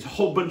first deck is a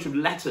whole bunch of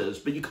letters,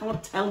 but you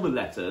can't tell the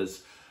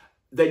letters.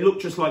 They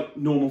look just like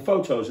normal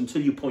photos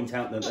until you point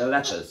out that they're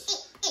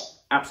letters.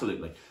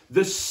 Absolutely.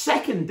 The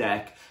second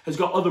deck has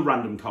got other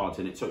random cards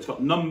in it. So it's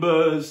got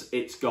numbers,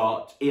 it's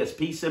got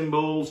ESP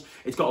symbols,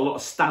 it's got a lot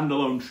of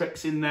standalone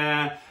tricks in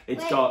there.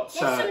 It's got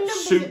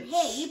suits.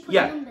 You put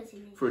numbers in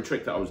it. For a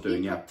trick that I was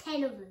doing, you put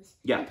 10 others.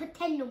 Yeah. You put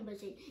 10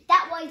 numbers in.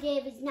 That way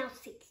there is now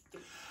 60.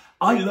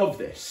 I love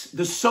this.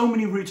 There's so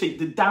many routines.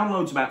 The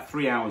download's about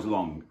 3 hours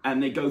long,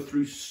 and they go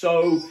through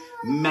so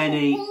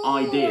many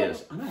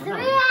ideas. I know, 3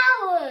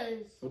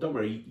 hours. Well, don't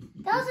worry.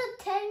 That was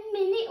a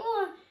 10-minute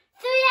one.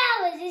 3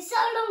 hours is so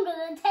longer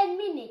than 10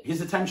 minutes. His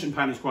attention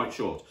span is quite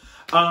short.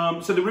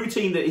 So the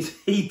routine that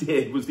he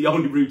did was the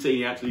only routine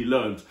he actually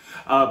learned,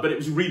 but it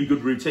was a really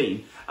good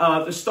routine.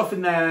 The stuff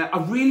in there, I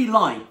really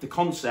like the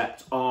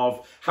concept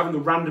of having a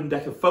random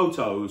deck of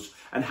photos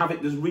and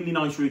there's a really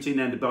nice routine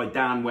ended by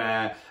Dan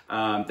where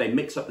they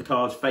mix up the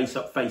cards face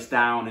up, face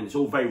down, and it's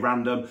all very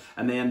random,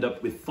 and they end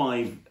up with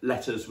 5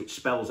 letters which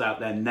spells out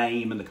their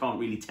name, and they can't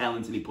really tell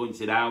until he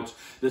points it out.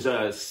 There's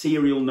a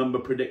serial number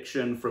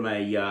prediction from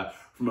a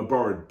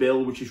borrowed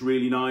bill, which is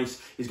really nice.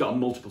 He's got a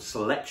multiple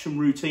selection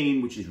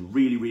routine, which is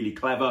really, really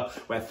clever,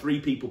 where 3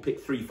 people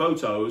pick 3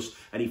 photos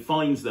and he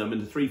finds them,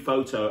 and the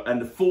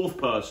 4th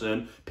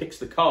person picks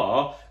the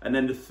car, and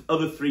then the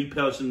other 3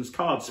 persons'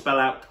 cards spell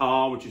out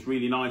car, which is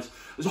really nice.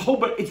 There's a whole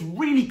bunch. It's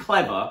really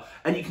clever,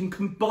 and you can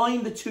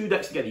combine the 2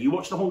 decks together. You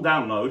watch the whole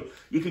download,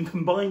 you can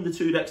combine the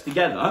 2 decks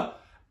together,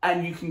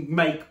 and you can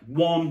make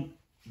one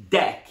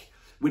deck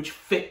which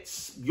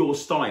fits your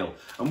style.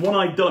 And what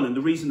I've done, and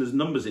the reason there's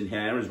numbers in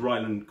here, as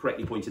Ryland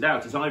correctly pointed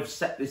out, is I've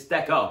set this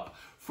deck up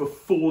for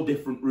 4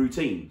 different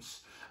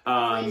routines.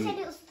 You said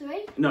it was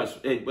 3? No,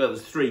 well,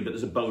 it's 3, but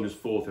there's a bonus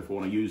 4th if I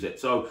want to use it.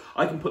 So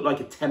I can put like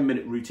a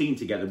 10-minute routine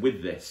together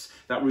with this.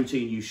 That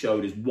routine you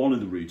showed is one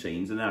of the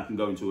routines, and then I can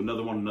go into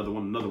another one, another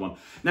one, another one.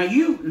 Now,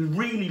 you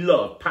really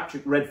love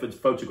Patrick Redford's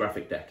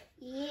photographic deck.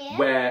 Yeah.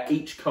 Where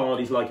each card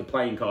is like a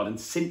playing card. And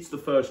since the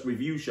first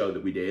review show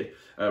that we did,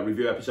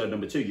 review episode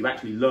number 2, you've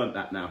actually learnt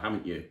that now,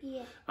 haven't you?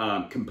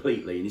 Yeah.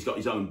 Completely. And he's got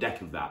his own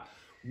deck of that.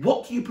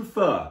 What do you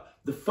prefer?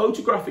 The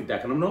photographic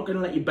deck, and I'm not going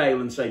to let you bail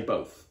and say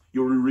both.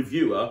 You're a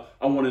reviewer,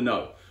 I want to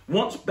know.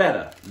 What's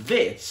better,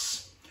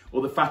 this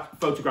or the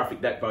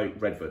photographic deck by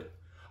Redford?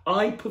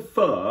 I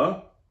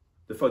prefer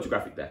the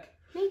photographic deck.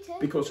 Me too.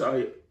 Because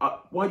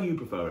why do you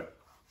prefer it?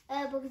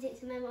 Because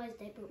it's a memorised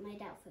deck but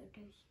made out of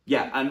photos.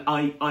 Yeah, and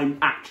I'm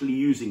actually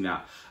using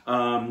that.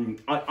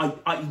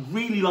 I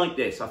really like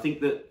this. I think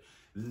that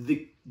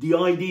the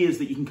ideas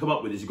that you can come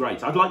up with is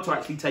great. I'd like to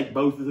actually take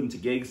both of them to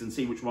gigs and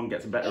see which one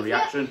gets a better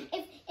reaction.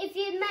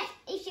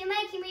 If you're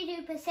making me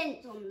do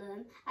percents on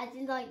them, as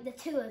in like the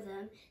 2 of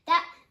them,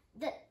 that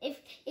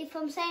if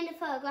I'm saying the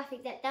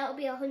photographic deck, that would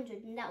be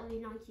 100 and that would be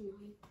 99.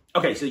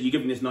 Okay, so you're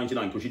giving this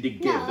 99 because you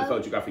did give the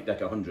photographic deck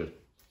 100.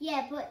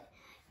 Yeah, but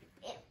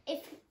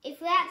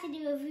if we had to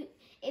do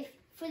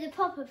for the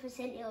proper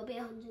percent, it'll be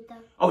 100 though.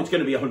 Oh, it's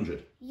going to be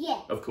 100.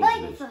 Yeah. Of course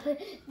it is.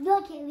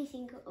 Not every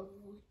single other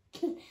one.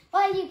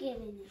 What are you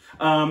giving this?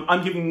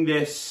 I'm giving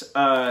this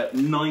I'm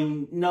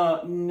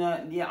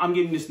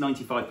giving this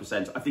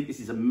 95%. I think this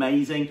is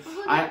amazing.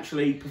 I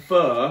actually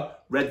prefer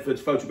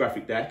Redford's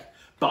photographic deck,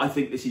 but I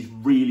think this is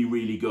really,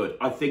 really good.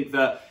 I think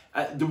that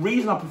the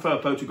reason I prefer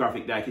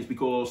photographic deck is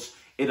because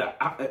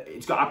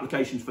it's got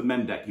applications for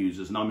mem deck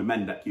users, and I'm a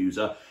mem deck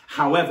user.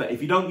 However,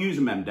 if you don't use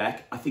a mem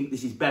deck, I think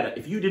this is better.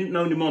 If you didn't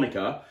know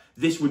mnemonica,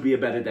 this would be a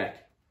better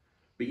deck.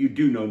 But you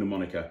do know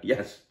mnemonica.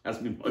 Yes, as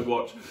in my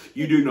watch.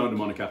 You do know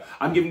mnemonica.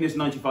 I'm giving this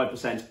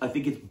 95%. I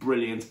think it's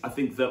brilliant. I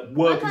think that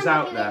workers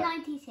out there... I'm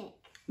going to give it 96.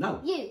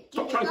 No. You.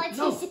 Stop give trying. it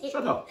 96. No,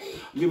 shut up.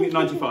 I'm giving it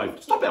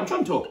 95. Stop it, I'm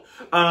trying to talk.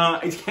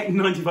 It's getting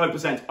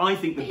 95%. I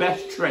think the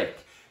best trick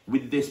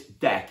with this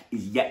deck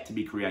is yet to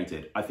be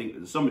created. I think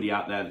there's somebody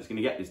out there that's going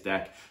to get this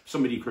deck,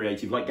 somebody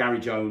creative like Gary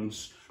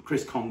Jones,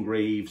 Chris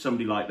Congreve,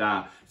 somebody like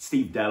that,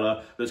 Steve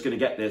Della, that's going to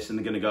get this and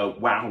they're going to go,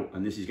 wow,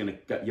 and this is going to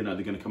get, they're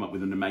going to come up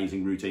with an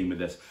amazing routine with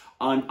this.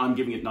 I'm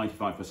giving it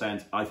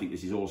 95%. I think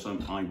this is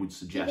awesome. I would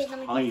suggest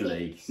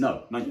highly...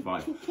 No,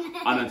 95.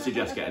 And I'd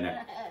suggest getting it.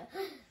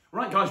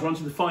 Right, guys, we're on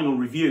to the final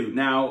review.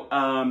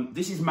 Now,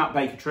 this is Matt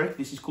Baker trick.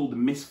 This is called the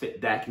Misfit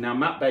deck. Now,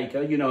 Matt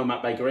Baker, you know who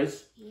Matt Baker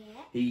is? Yeah.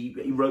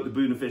 He wrote the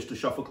Boon and Fish to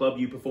Shuffle Club.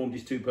 You performed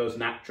his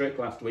 2-person act trick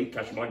last week,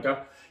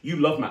 Casablanca. You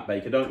love Matt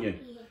Baker, don't you?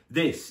 Yeah.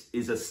 This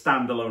is a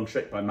standalone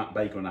trick by Matt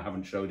Baker, and I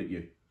haven't showed it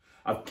you.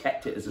 I've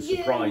kept it as a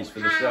surprise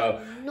for the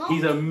show.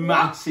 He's a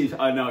massive,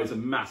 I know, he's a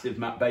massive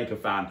Matt Baker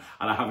fan,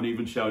 and I haven't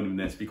even shown him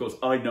this because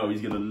I know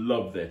he's going to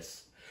love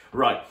this.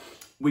 Right,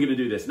 we're going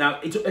to do this. Now,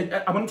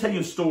 I want to tell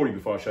you a story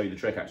before I show you the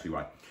trick, actually,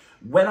 right?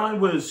 When I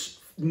was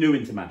new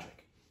into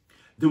magic,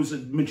 there was a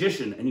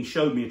magician, and he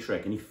showed me a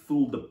trick, and he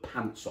fooled the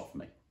pants off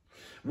me.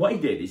 What he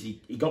did is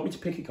he got me to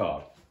pick a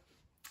card,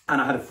 and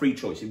I had a free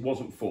choice. It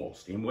wasn't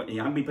forced. He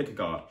had me pick a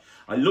card.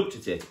 I looked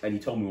at it, and he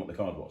told me what the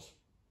card was.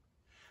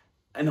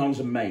 And I was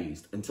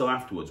amazed until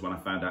afterwards when I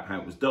found out how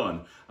it was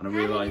done. And I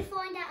realised...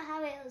 How did you find out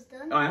how it was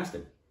done? I asked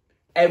him.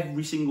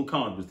 Every single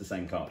card was the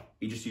same card.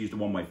 He just used a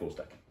one-way force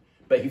deck.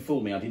 But he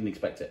fooled me. I didn't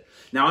expect it.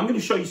 Now, I'm going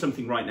to show you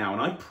something right now,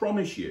 and I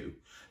promise you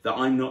that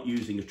I'm not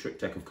using a trick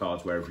deck of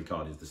cards where every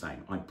card is the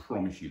same. I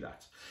promise you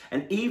that.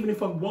 And even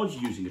if I was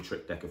using a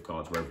trick deck of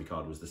cards where every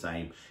card was the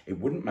same, it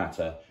wouldn't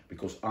matter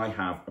because I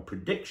have a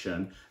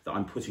prediction that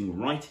I'm putting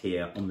right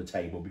here on the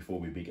table before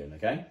we begin,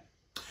 okay?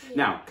 Yeah.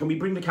 Now, can we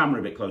bring the camera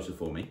a bit closer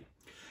for me?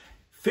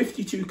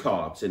 52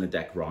 cards in a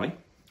deck, right?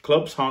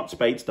 Clubs, hearts,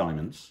 spades,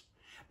 diamonds.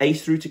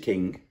 Ace through to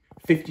king.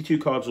 52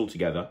 cards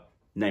altogether.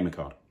 Name a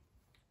card.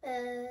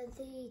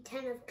 The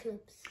 10 of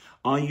clubs.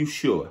 Are you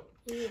sure?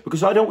 Yeah.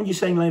 Because I don't want you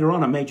saying later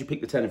on I made you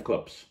pick the 10 of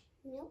clubs.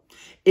 Nope.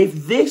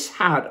 If this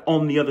had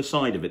on the other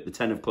side of it the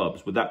 10 of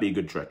clubs, would that be a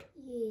good trick?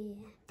 Yeah.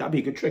 That'd be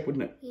a good trick,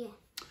 wouldn't it? Yeah.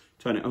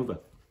 Turn it over.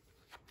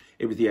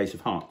 It was the ace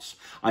of hearts.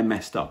 I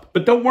messed up.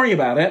 But don't worry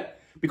about it,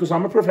 because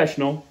I'm a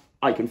professional.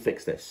 I can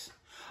fix this.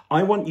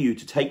 I want you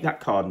to take that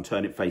card and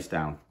turn it face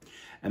down.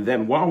 And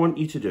then what I want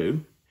you to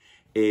do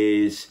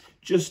is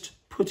just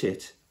put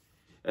it...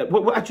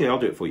 well, actually, I'll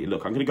do it for you.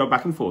 Look, I'm going to go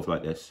back and forth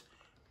like this.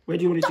 Where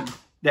do you want it to...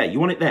 There. You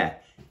want it there?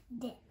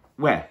 There.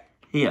 Where?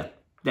 Here.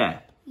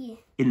 There. Yeah.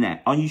 In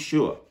there. Are you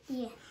sure?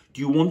 Yeah.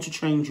 Do you want to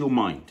change your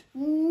mind?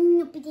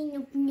 Nope,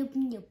 nope, nope,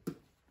 nope.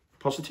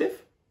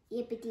 Positive?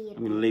 Yep, yep.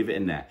 I'm going to leave it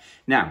in there.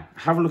 Now,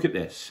 have a look at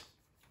this.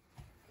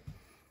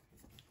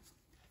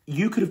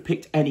 You could have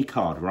picked any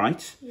card,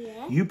 right?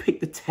 Yeah. You picked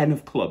the 10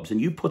 of clubs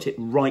and you put it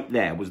right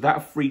there. Was that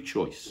a free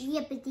choice?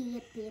 Yep, yep,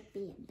 yep,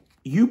 yep.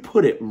 You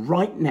put it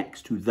right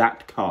next to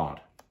that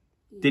card,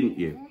 didn't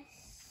you?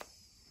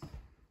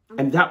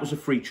 And that was a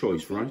free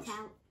choice, right?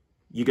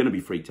 You're going to be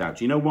freaked out.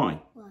 Do you know why?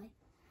 Why?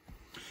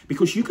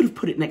 Because you could have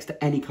put it next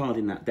to any card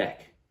in that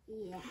deck.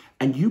 Yeah.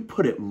 And you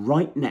put it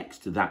right next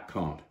to that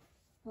card.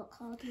 What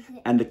card is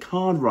it? And the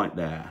card right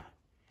there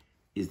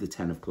is the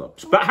 10 of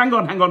clubs. But hang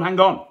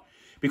on.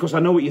 Because I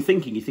know what you're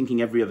thinking. You're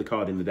thinking every other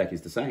card in the deck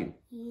is the same.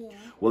 Yeah.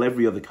 Well,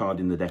 every other card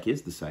in the deck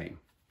is the same.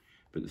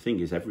 But the thing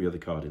is, every other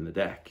card in the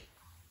deck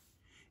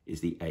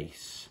is the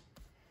Ace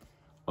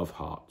of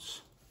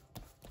Hearts.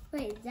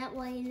 Wait, is that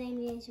why you named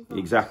the Ace of Hearts?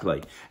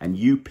 Exactly. And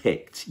you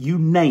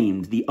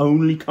named the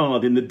only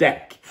card in the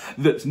deck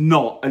that's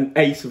not an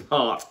Ace of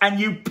Hearts. And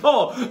you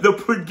put the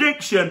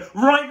prediction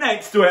right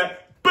next to it.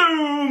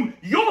 Boom!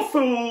 You're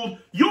fooled.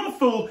 You're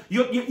fooled.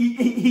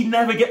 He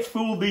never gets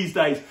fooled these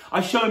days. I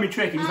show him a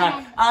trick. He's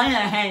like, I know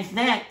how it's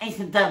done. It's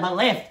a double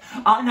lift.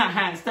 I know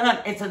how it's done.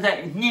 It's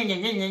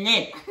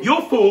a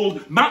You're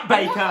fooled. Matt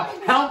Baker,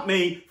 help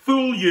me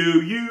fool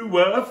you. You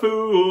were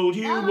fooled.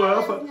 You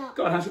were fooled.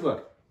 Go on, how's it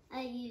work?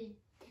 You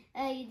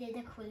did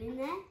a quill in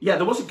there? Yeah,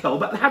 there was a cull,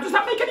 but how does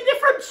that make any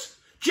difference?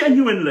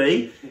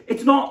 Genuinely,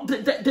 it's not,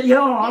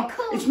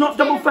 it's not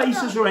double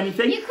faces or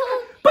anything.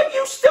 But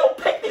you still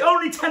pick the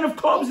only 10 of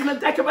clubs in a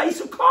deck of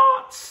Ace of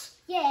Hearts.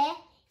 Yeah,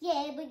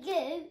 but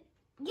you...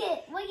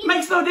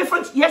 Makes no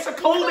difference. Yes, I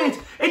called it.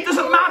 It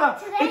doesn't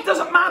matter. It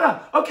doesn't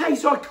matter. Okay,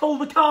 so I called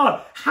the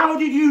card. How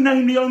did you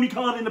name the only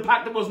card in the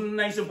pack that wasn't an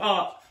Ace of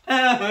Hearts?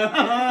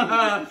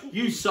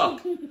 You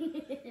suck.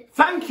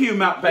 Thank you,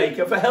 Matt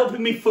Baker, for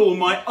helping me fool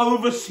my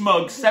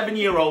over-smug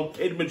 7-year-old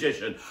kid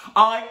magician.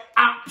 I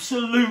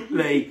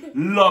absolutely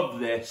love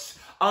this.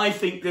 I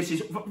think this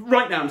is,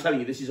 right now I'm telling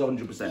you, this is 100%.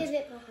 Give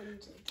it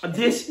 100.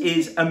 This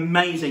is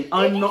amazing.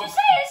 Did you say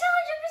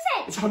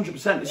it's 100%? It's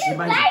 100%. This is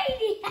amazing.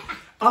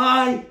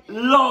 I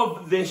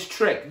love this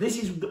trick.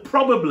 This is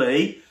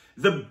probably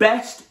the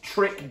best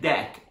trick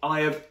deck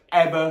I have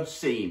ever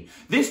seen.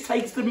 This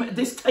takes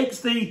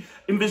the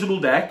invisible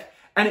deck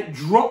and it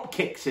drop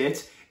kicks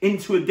it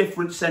into a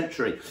different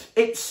century.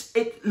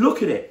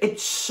 Look at it.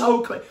 It's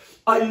so clear.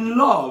 I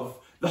love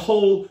the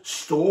whole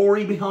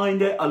story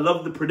behind it. I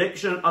love the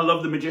prediction. I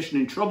love the magician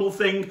in trouble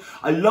thing.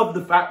 I love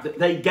the fact that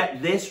they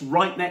get this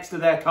right next to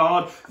their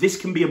card. This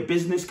can be a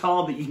business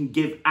card that you can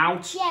give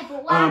out. Yeah,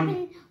 but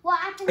what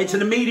happens? It's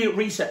an immediate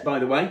reset, by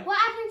the way. What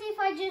happens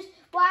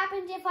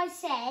if I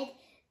said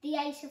the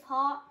Ace of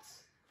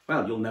Hearts?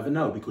 Well, you'll never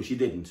know because you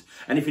didn't.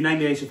 And if you name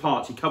the Ace of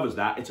Hearts, he covers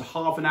that. It's a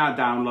half-an-hour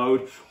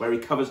download where he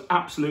covers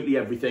absolutely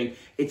everything.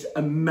 It's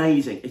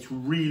amazing. It's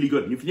really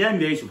good. And if you name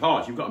the Ace of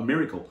Hearts, you've got a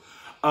miracle.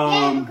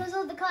 Yeah, because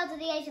all the cards of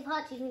the Ace of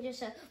Hearts, you can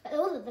just but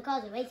all of the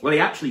cards are Ace of Hearts. Well, he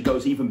actually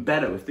goes even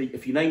better.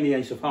 If you name the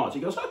Ace of Hearts,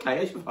 he goes, okay,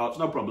 Ace of Hearts,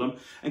 no problem.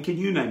 And can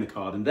you name a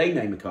card? And they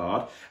name a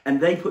card.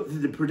 And they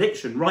put the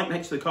prediction right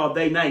next to the card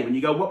they name. And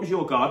you go, what was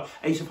your card?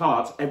 Ace of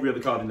Hearts. Every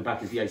other card in the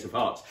pack is the Ace of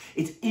Hearts.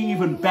 It's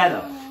even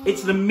better.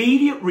 It's an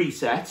immediate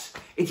reset.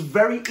 It's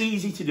very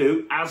easy to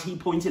do. As he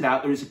pointed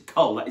out, there is a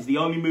cull. That is the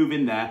only move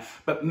in there.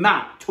 But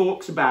Matt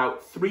talks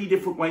about 3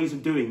 different ways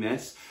of doing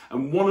this.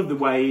 And one of the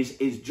ways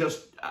is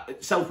just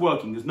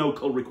self-working. There's no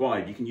cull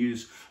required. You can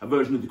use a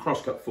version of the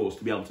crosscut force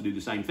to be able to do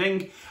the same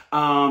thing.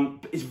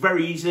 It's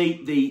very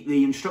easy.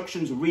 The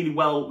instructions are really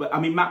well... I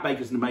mean, Matt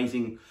Baker's an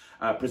amazing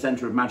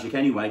presenter of magic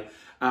anyway.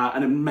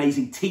 An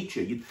amazing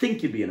teacher. You'd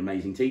think he'd be an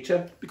amazing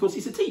teacher because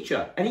he's a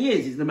teacher. And he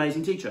is. He's an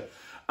amazing teacher.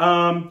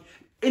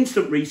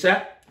 Instant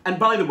reset. And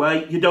by the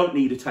way, you don't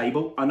need a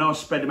table. I know I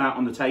spread them out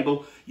on the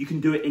table. You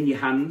can do it in your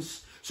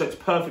hands. So it's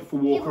perfect for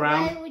walk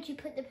around. Where would you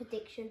put the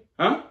prediction?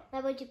 Huh?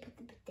 Where would you put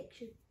the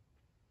prediction?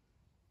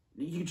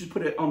 You can just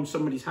put it on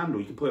somebody's hand, or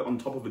you can put it on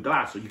top of a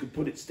glass, or you could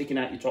put it sticking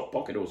out your top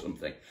pocket or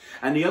something.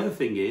 And the other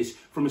thing is,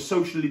 from a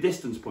socially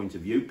distanced point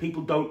of view,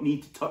 people don't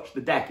need to touch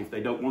the deck if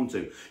they don't want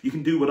to. You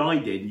can do what I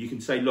did, and you can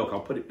say, look, I'll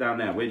put it down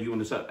there. Where do you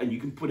want to set? And you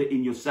can put it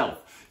in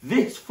yourself.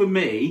 This, for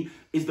me,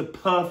 is the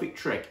perfect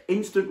trick.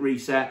 Instant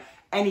reset,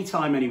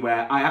 anytime,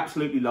 anywhere. I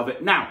absolutely love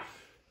it. Now,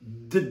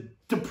 the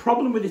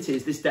problem with it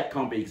is this deck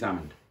can't be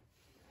examined.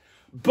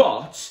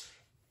 But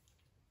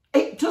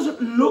it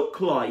doesn't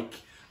look like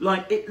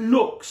it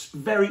looks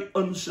very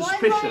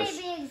unsuspicious. Why can't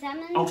it be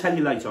examined? I'll tell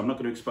you later. I'm not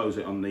going to expose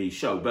it on the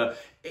show,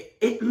 but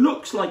it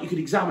looks like you could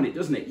examine it,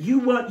 doesn't it? You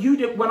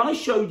did when I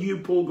showed you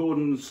Paul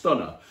Gordon's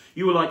Stunner.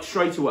 You were like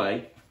straight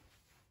away,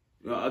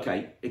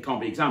 okay, it can't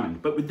be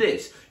examined. But with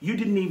this, you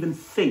didn't even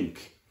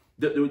think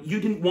that you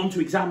didn't want to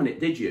examine it,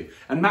 did you?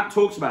 And Matt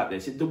talks about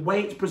this. The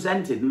way it's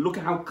presented, and look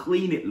at how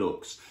clean it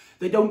looks.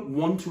 They don't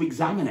want to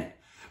examine it.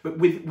 But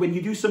when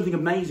you do something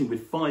amazing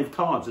with 5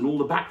 cards and all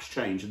the backs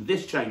change and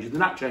this changes and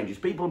that changes,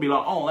 people will be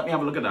like, oh, let me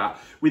have a look at that.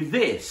 With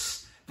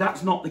this,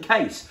 that's not the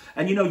case.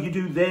 And, you know, you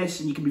do this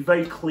and you can be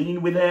very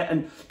clean with it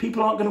and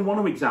people aren't going to want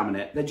to examine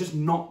it. They're just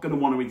not going to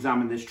want to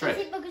examine this trick.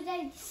 Is it because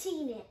they've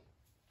seen it?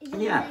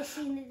 Yeah,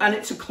 and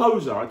it's a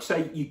closer. I'd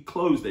say you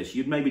close this.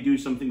 You'd maybe do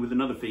something with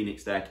another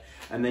Phoenix deck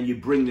and then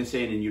you'd bring this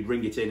in and you'd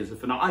bring it in as a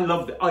finale. I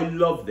love it. I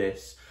love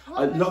this.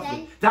 I love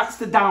it. That's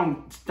the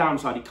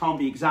downside. It can't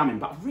be examined,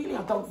 but really,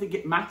 I don't think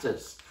it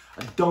matters.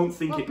 I don't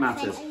think it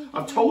matters.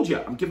 I've told you,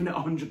 I'm giving it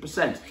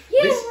 100%.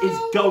 This is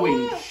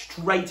going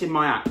straight in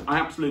my act. I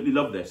absolutely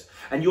love this.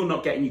 And you're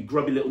not getting your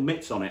grubby little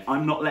mitts on it.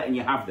 I'm not letting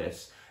you have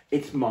this.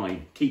 It's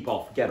mine. Keep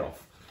off. Get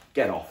off.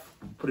 Get off.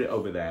 Put it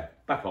over there.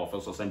 Back off,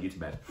 else I'll send you to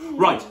bed.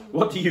 Right,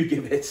 what do you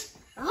give it?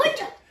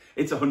 100.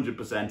 It's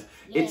 100%.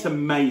 Yeah. It's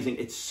amazing.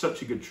 It's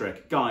such a good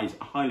trick. Guys,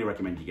 I highly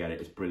recommend you get it.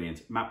 It's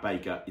brilliant. Matt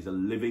Baker is a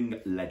living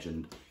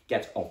legend.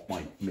 Get off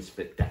my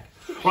Misfit deck.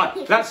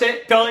 Right, that's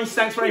it, guys.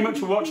 Thanks very much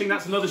for watching.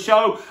 That's another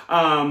show.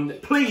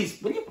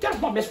 Please, will you get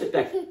off my Misfit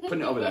deck?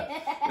 Putting it over there.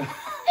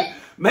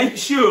 Make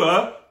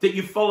sure that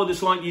you follow the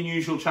Slightly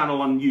Unusual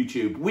channel on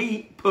YouTube.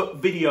 We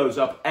put videos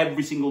up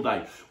every single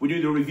day. We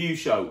do the review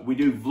show. We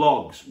do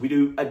vlogs. We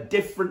do a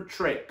different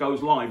trick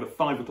goes live at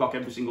 5 o'clock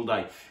every single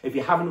day. If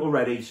you haven't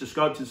already,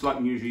 subscribe to the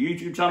Slightly Unusual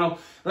YouTube channel.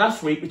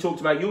 Last week, we talked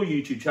about your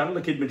YouTube channel,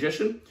 The Kid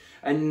Magician.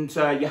 And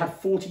you had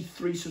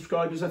 43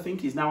 subscribers, I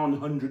think. He's now on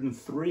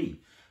 103,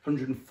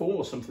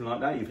 104, something like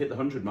that. You've hit the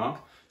 100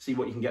 mark. See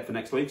what you can get for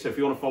next week. So if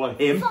you want to follow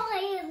him,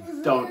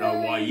 don't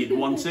know why you'd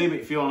want to, but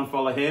if you want to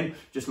follow him,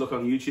 just look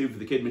on YouTube for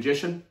The Kid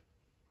Magician.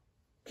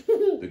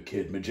 The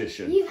Kid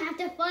Magician. You have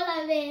to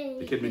follow me.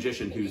 The Kid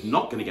Magician, who's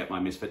not going to get my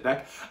Misfit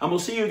deck. And we'll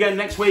see you again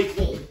next week.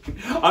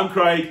 I'm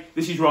Craig.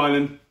 This is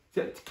Ryland.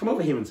 Come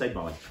over here and say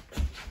bye.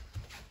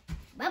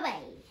 Bye-bye.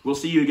 We'll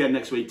see you again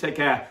next week. Take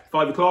care.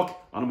 5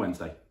 o'clock on a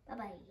Wednesday.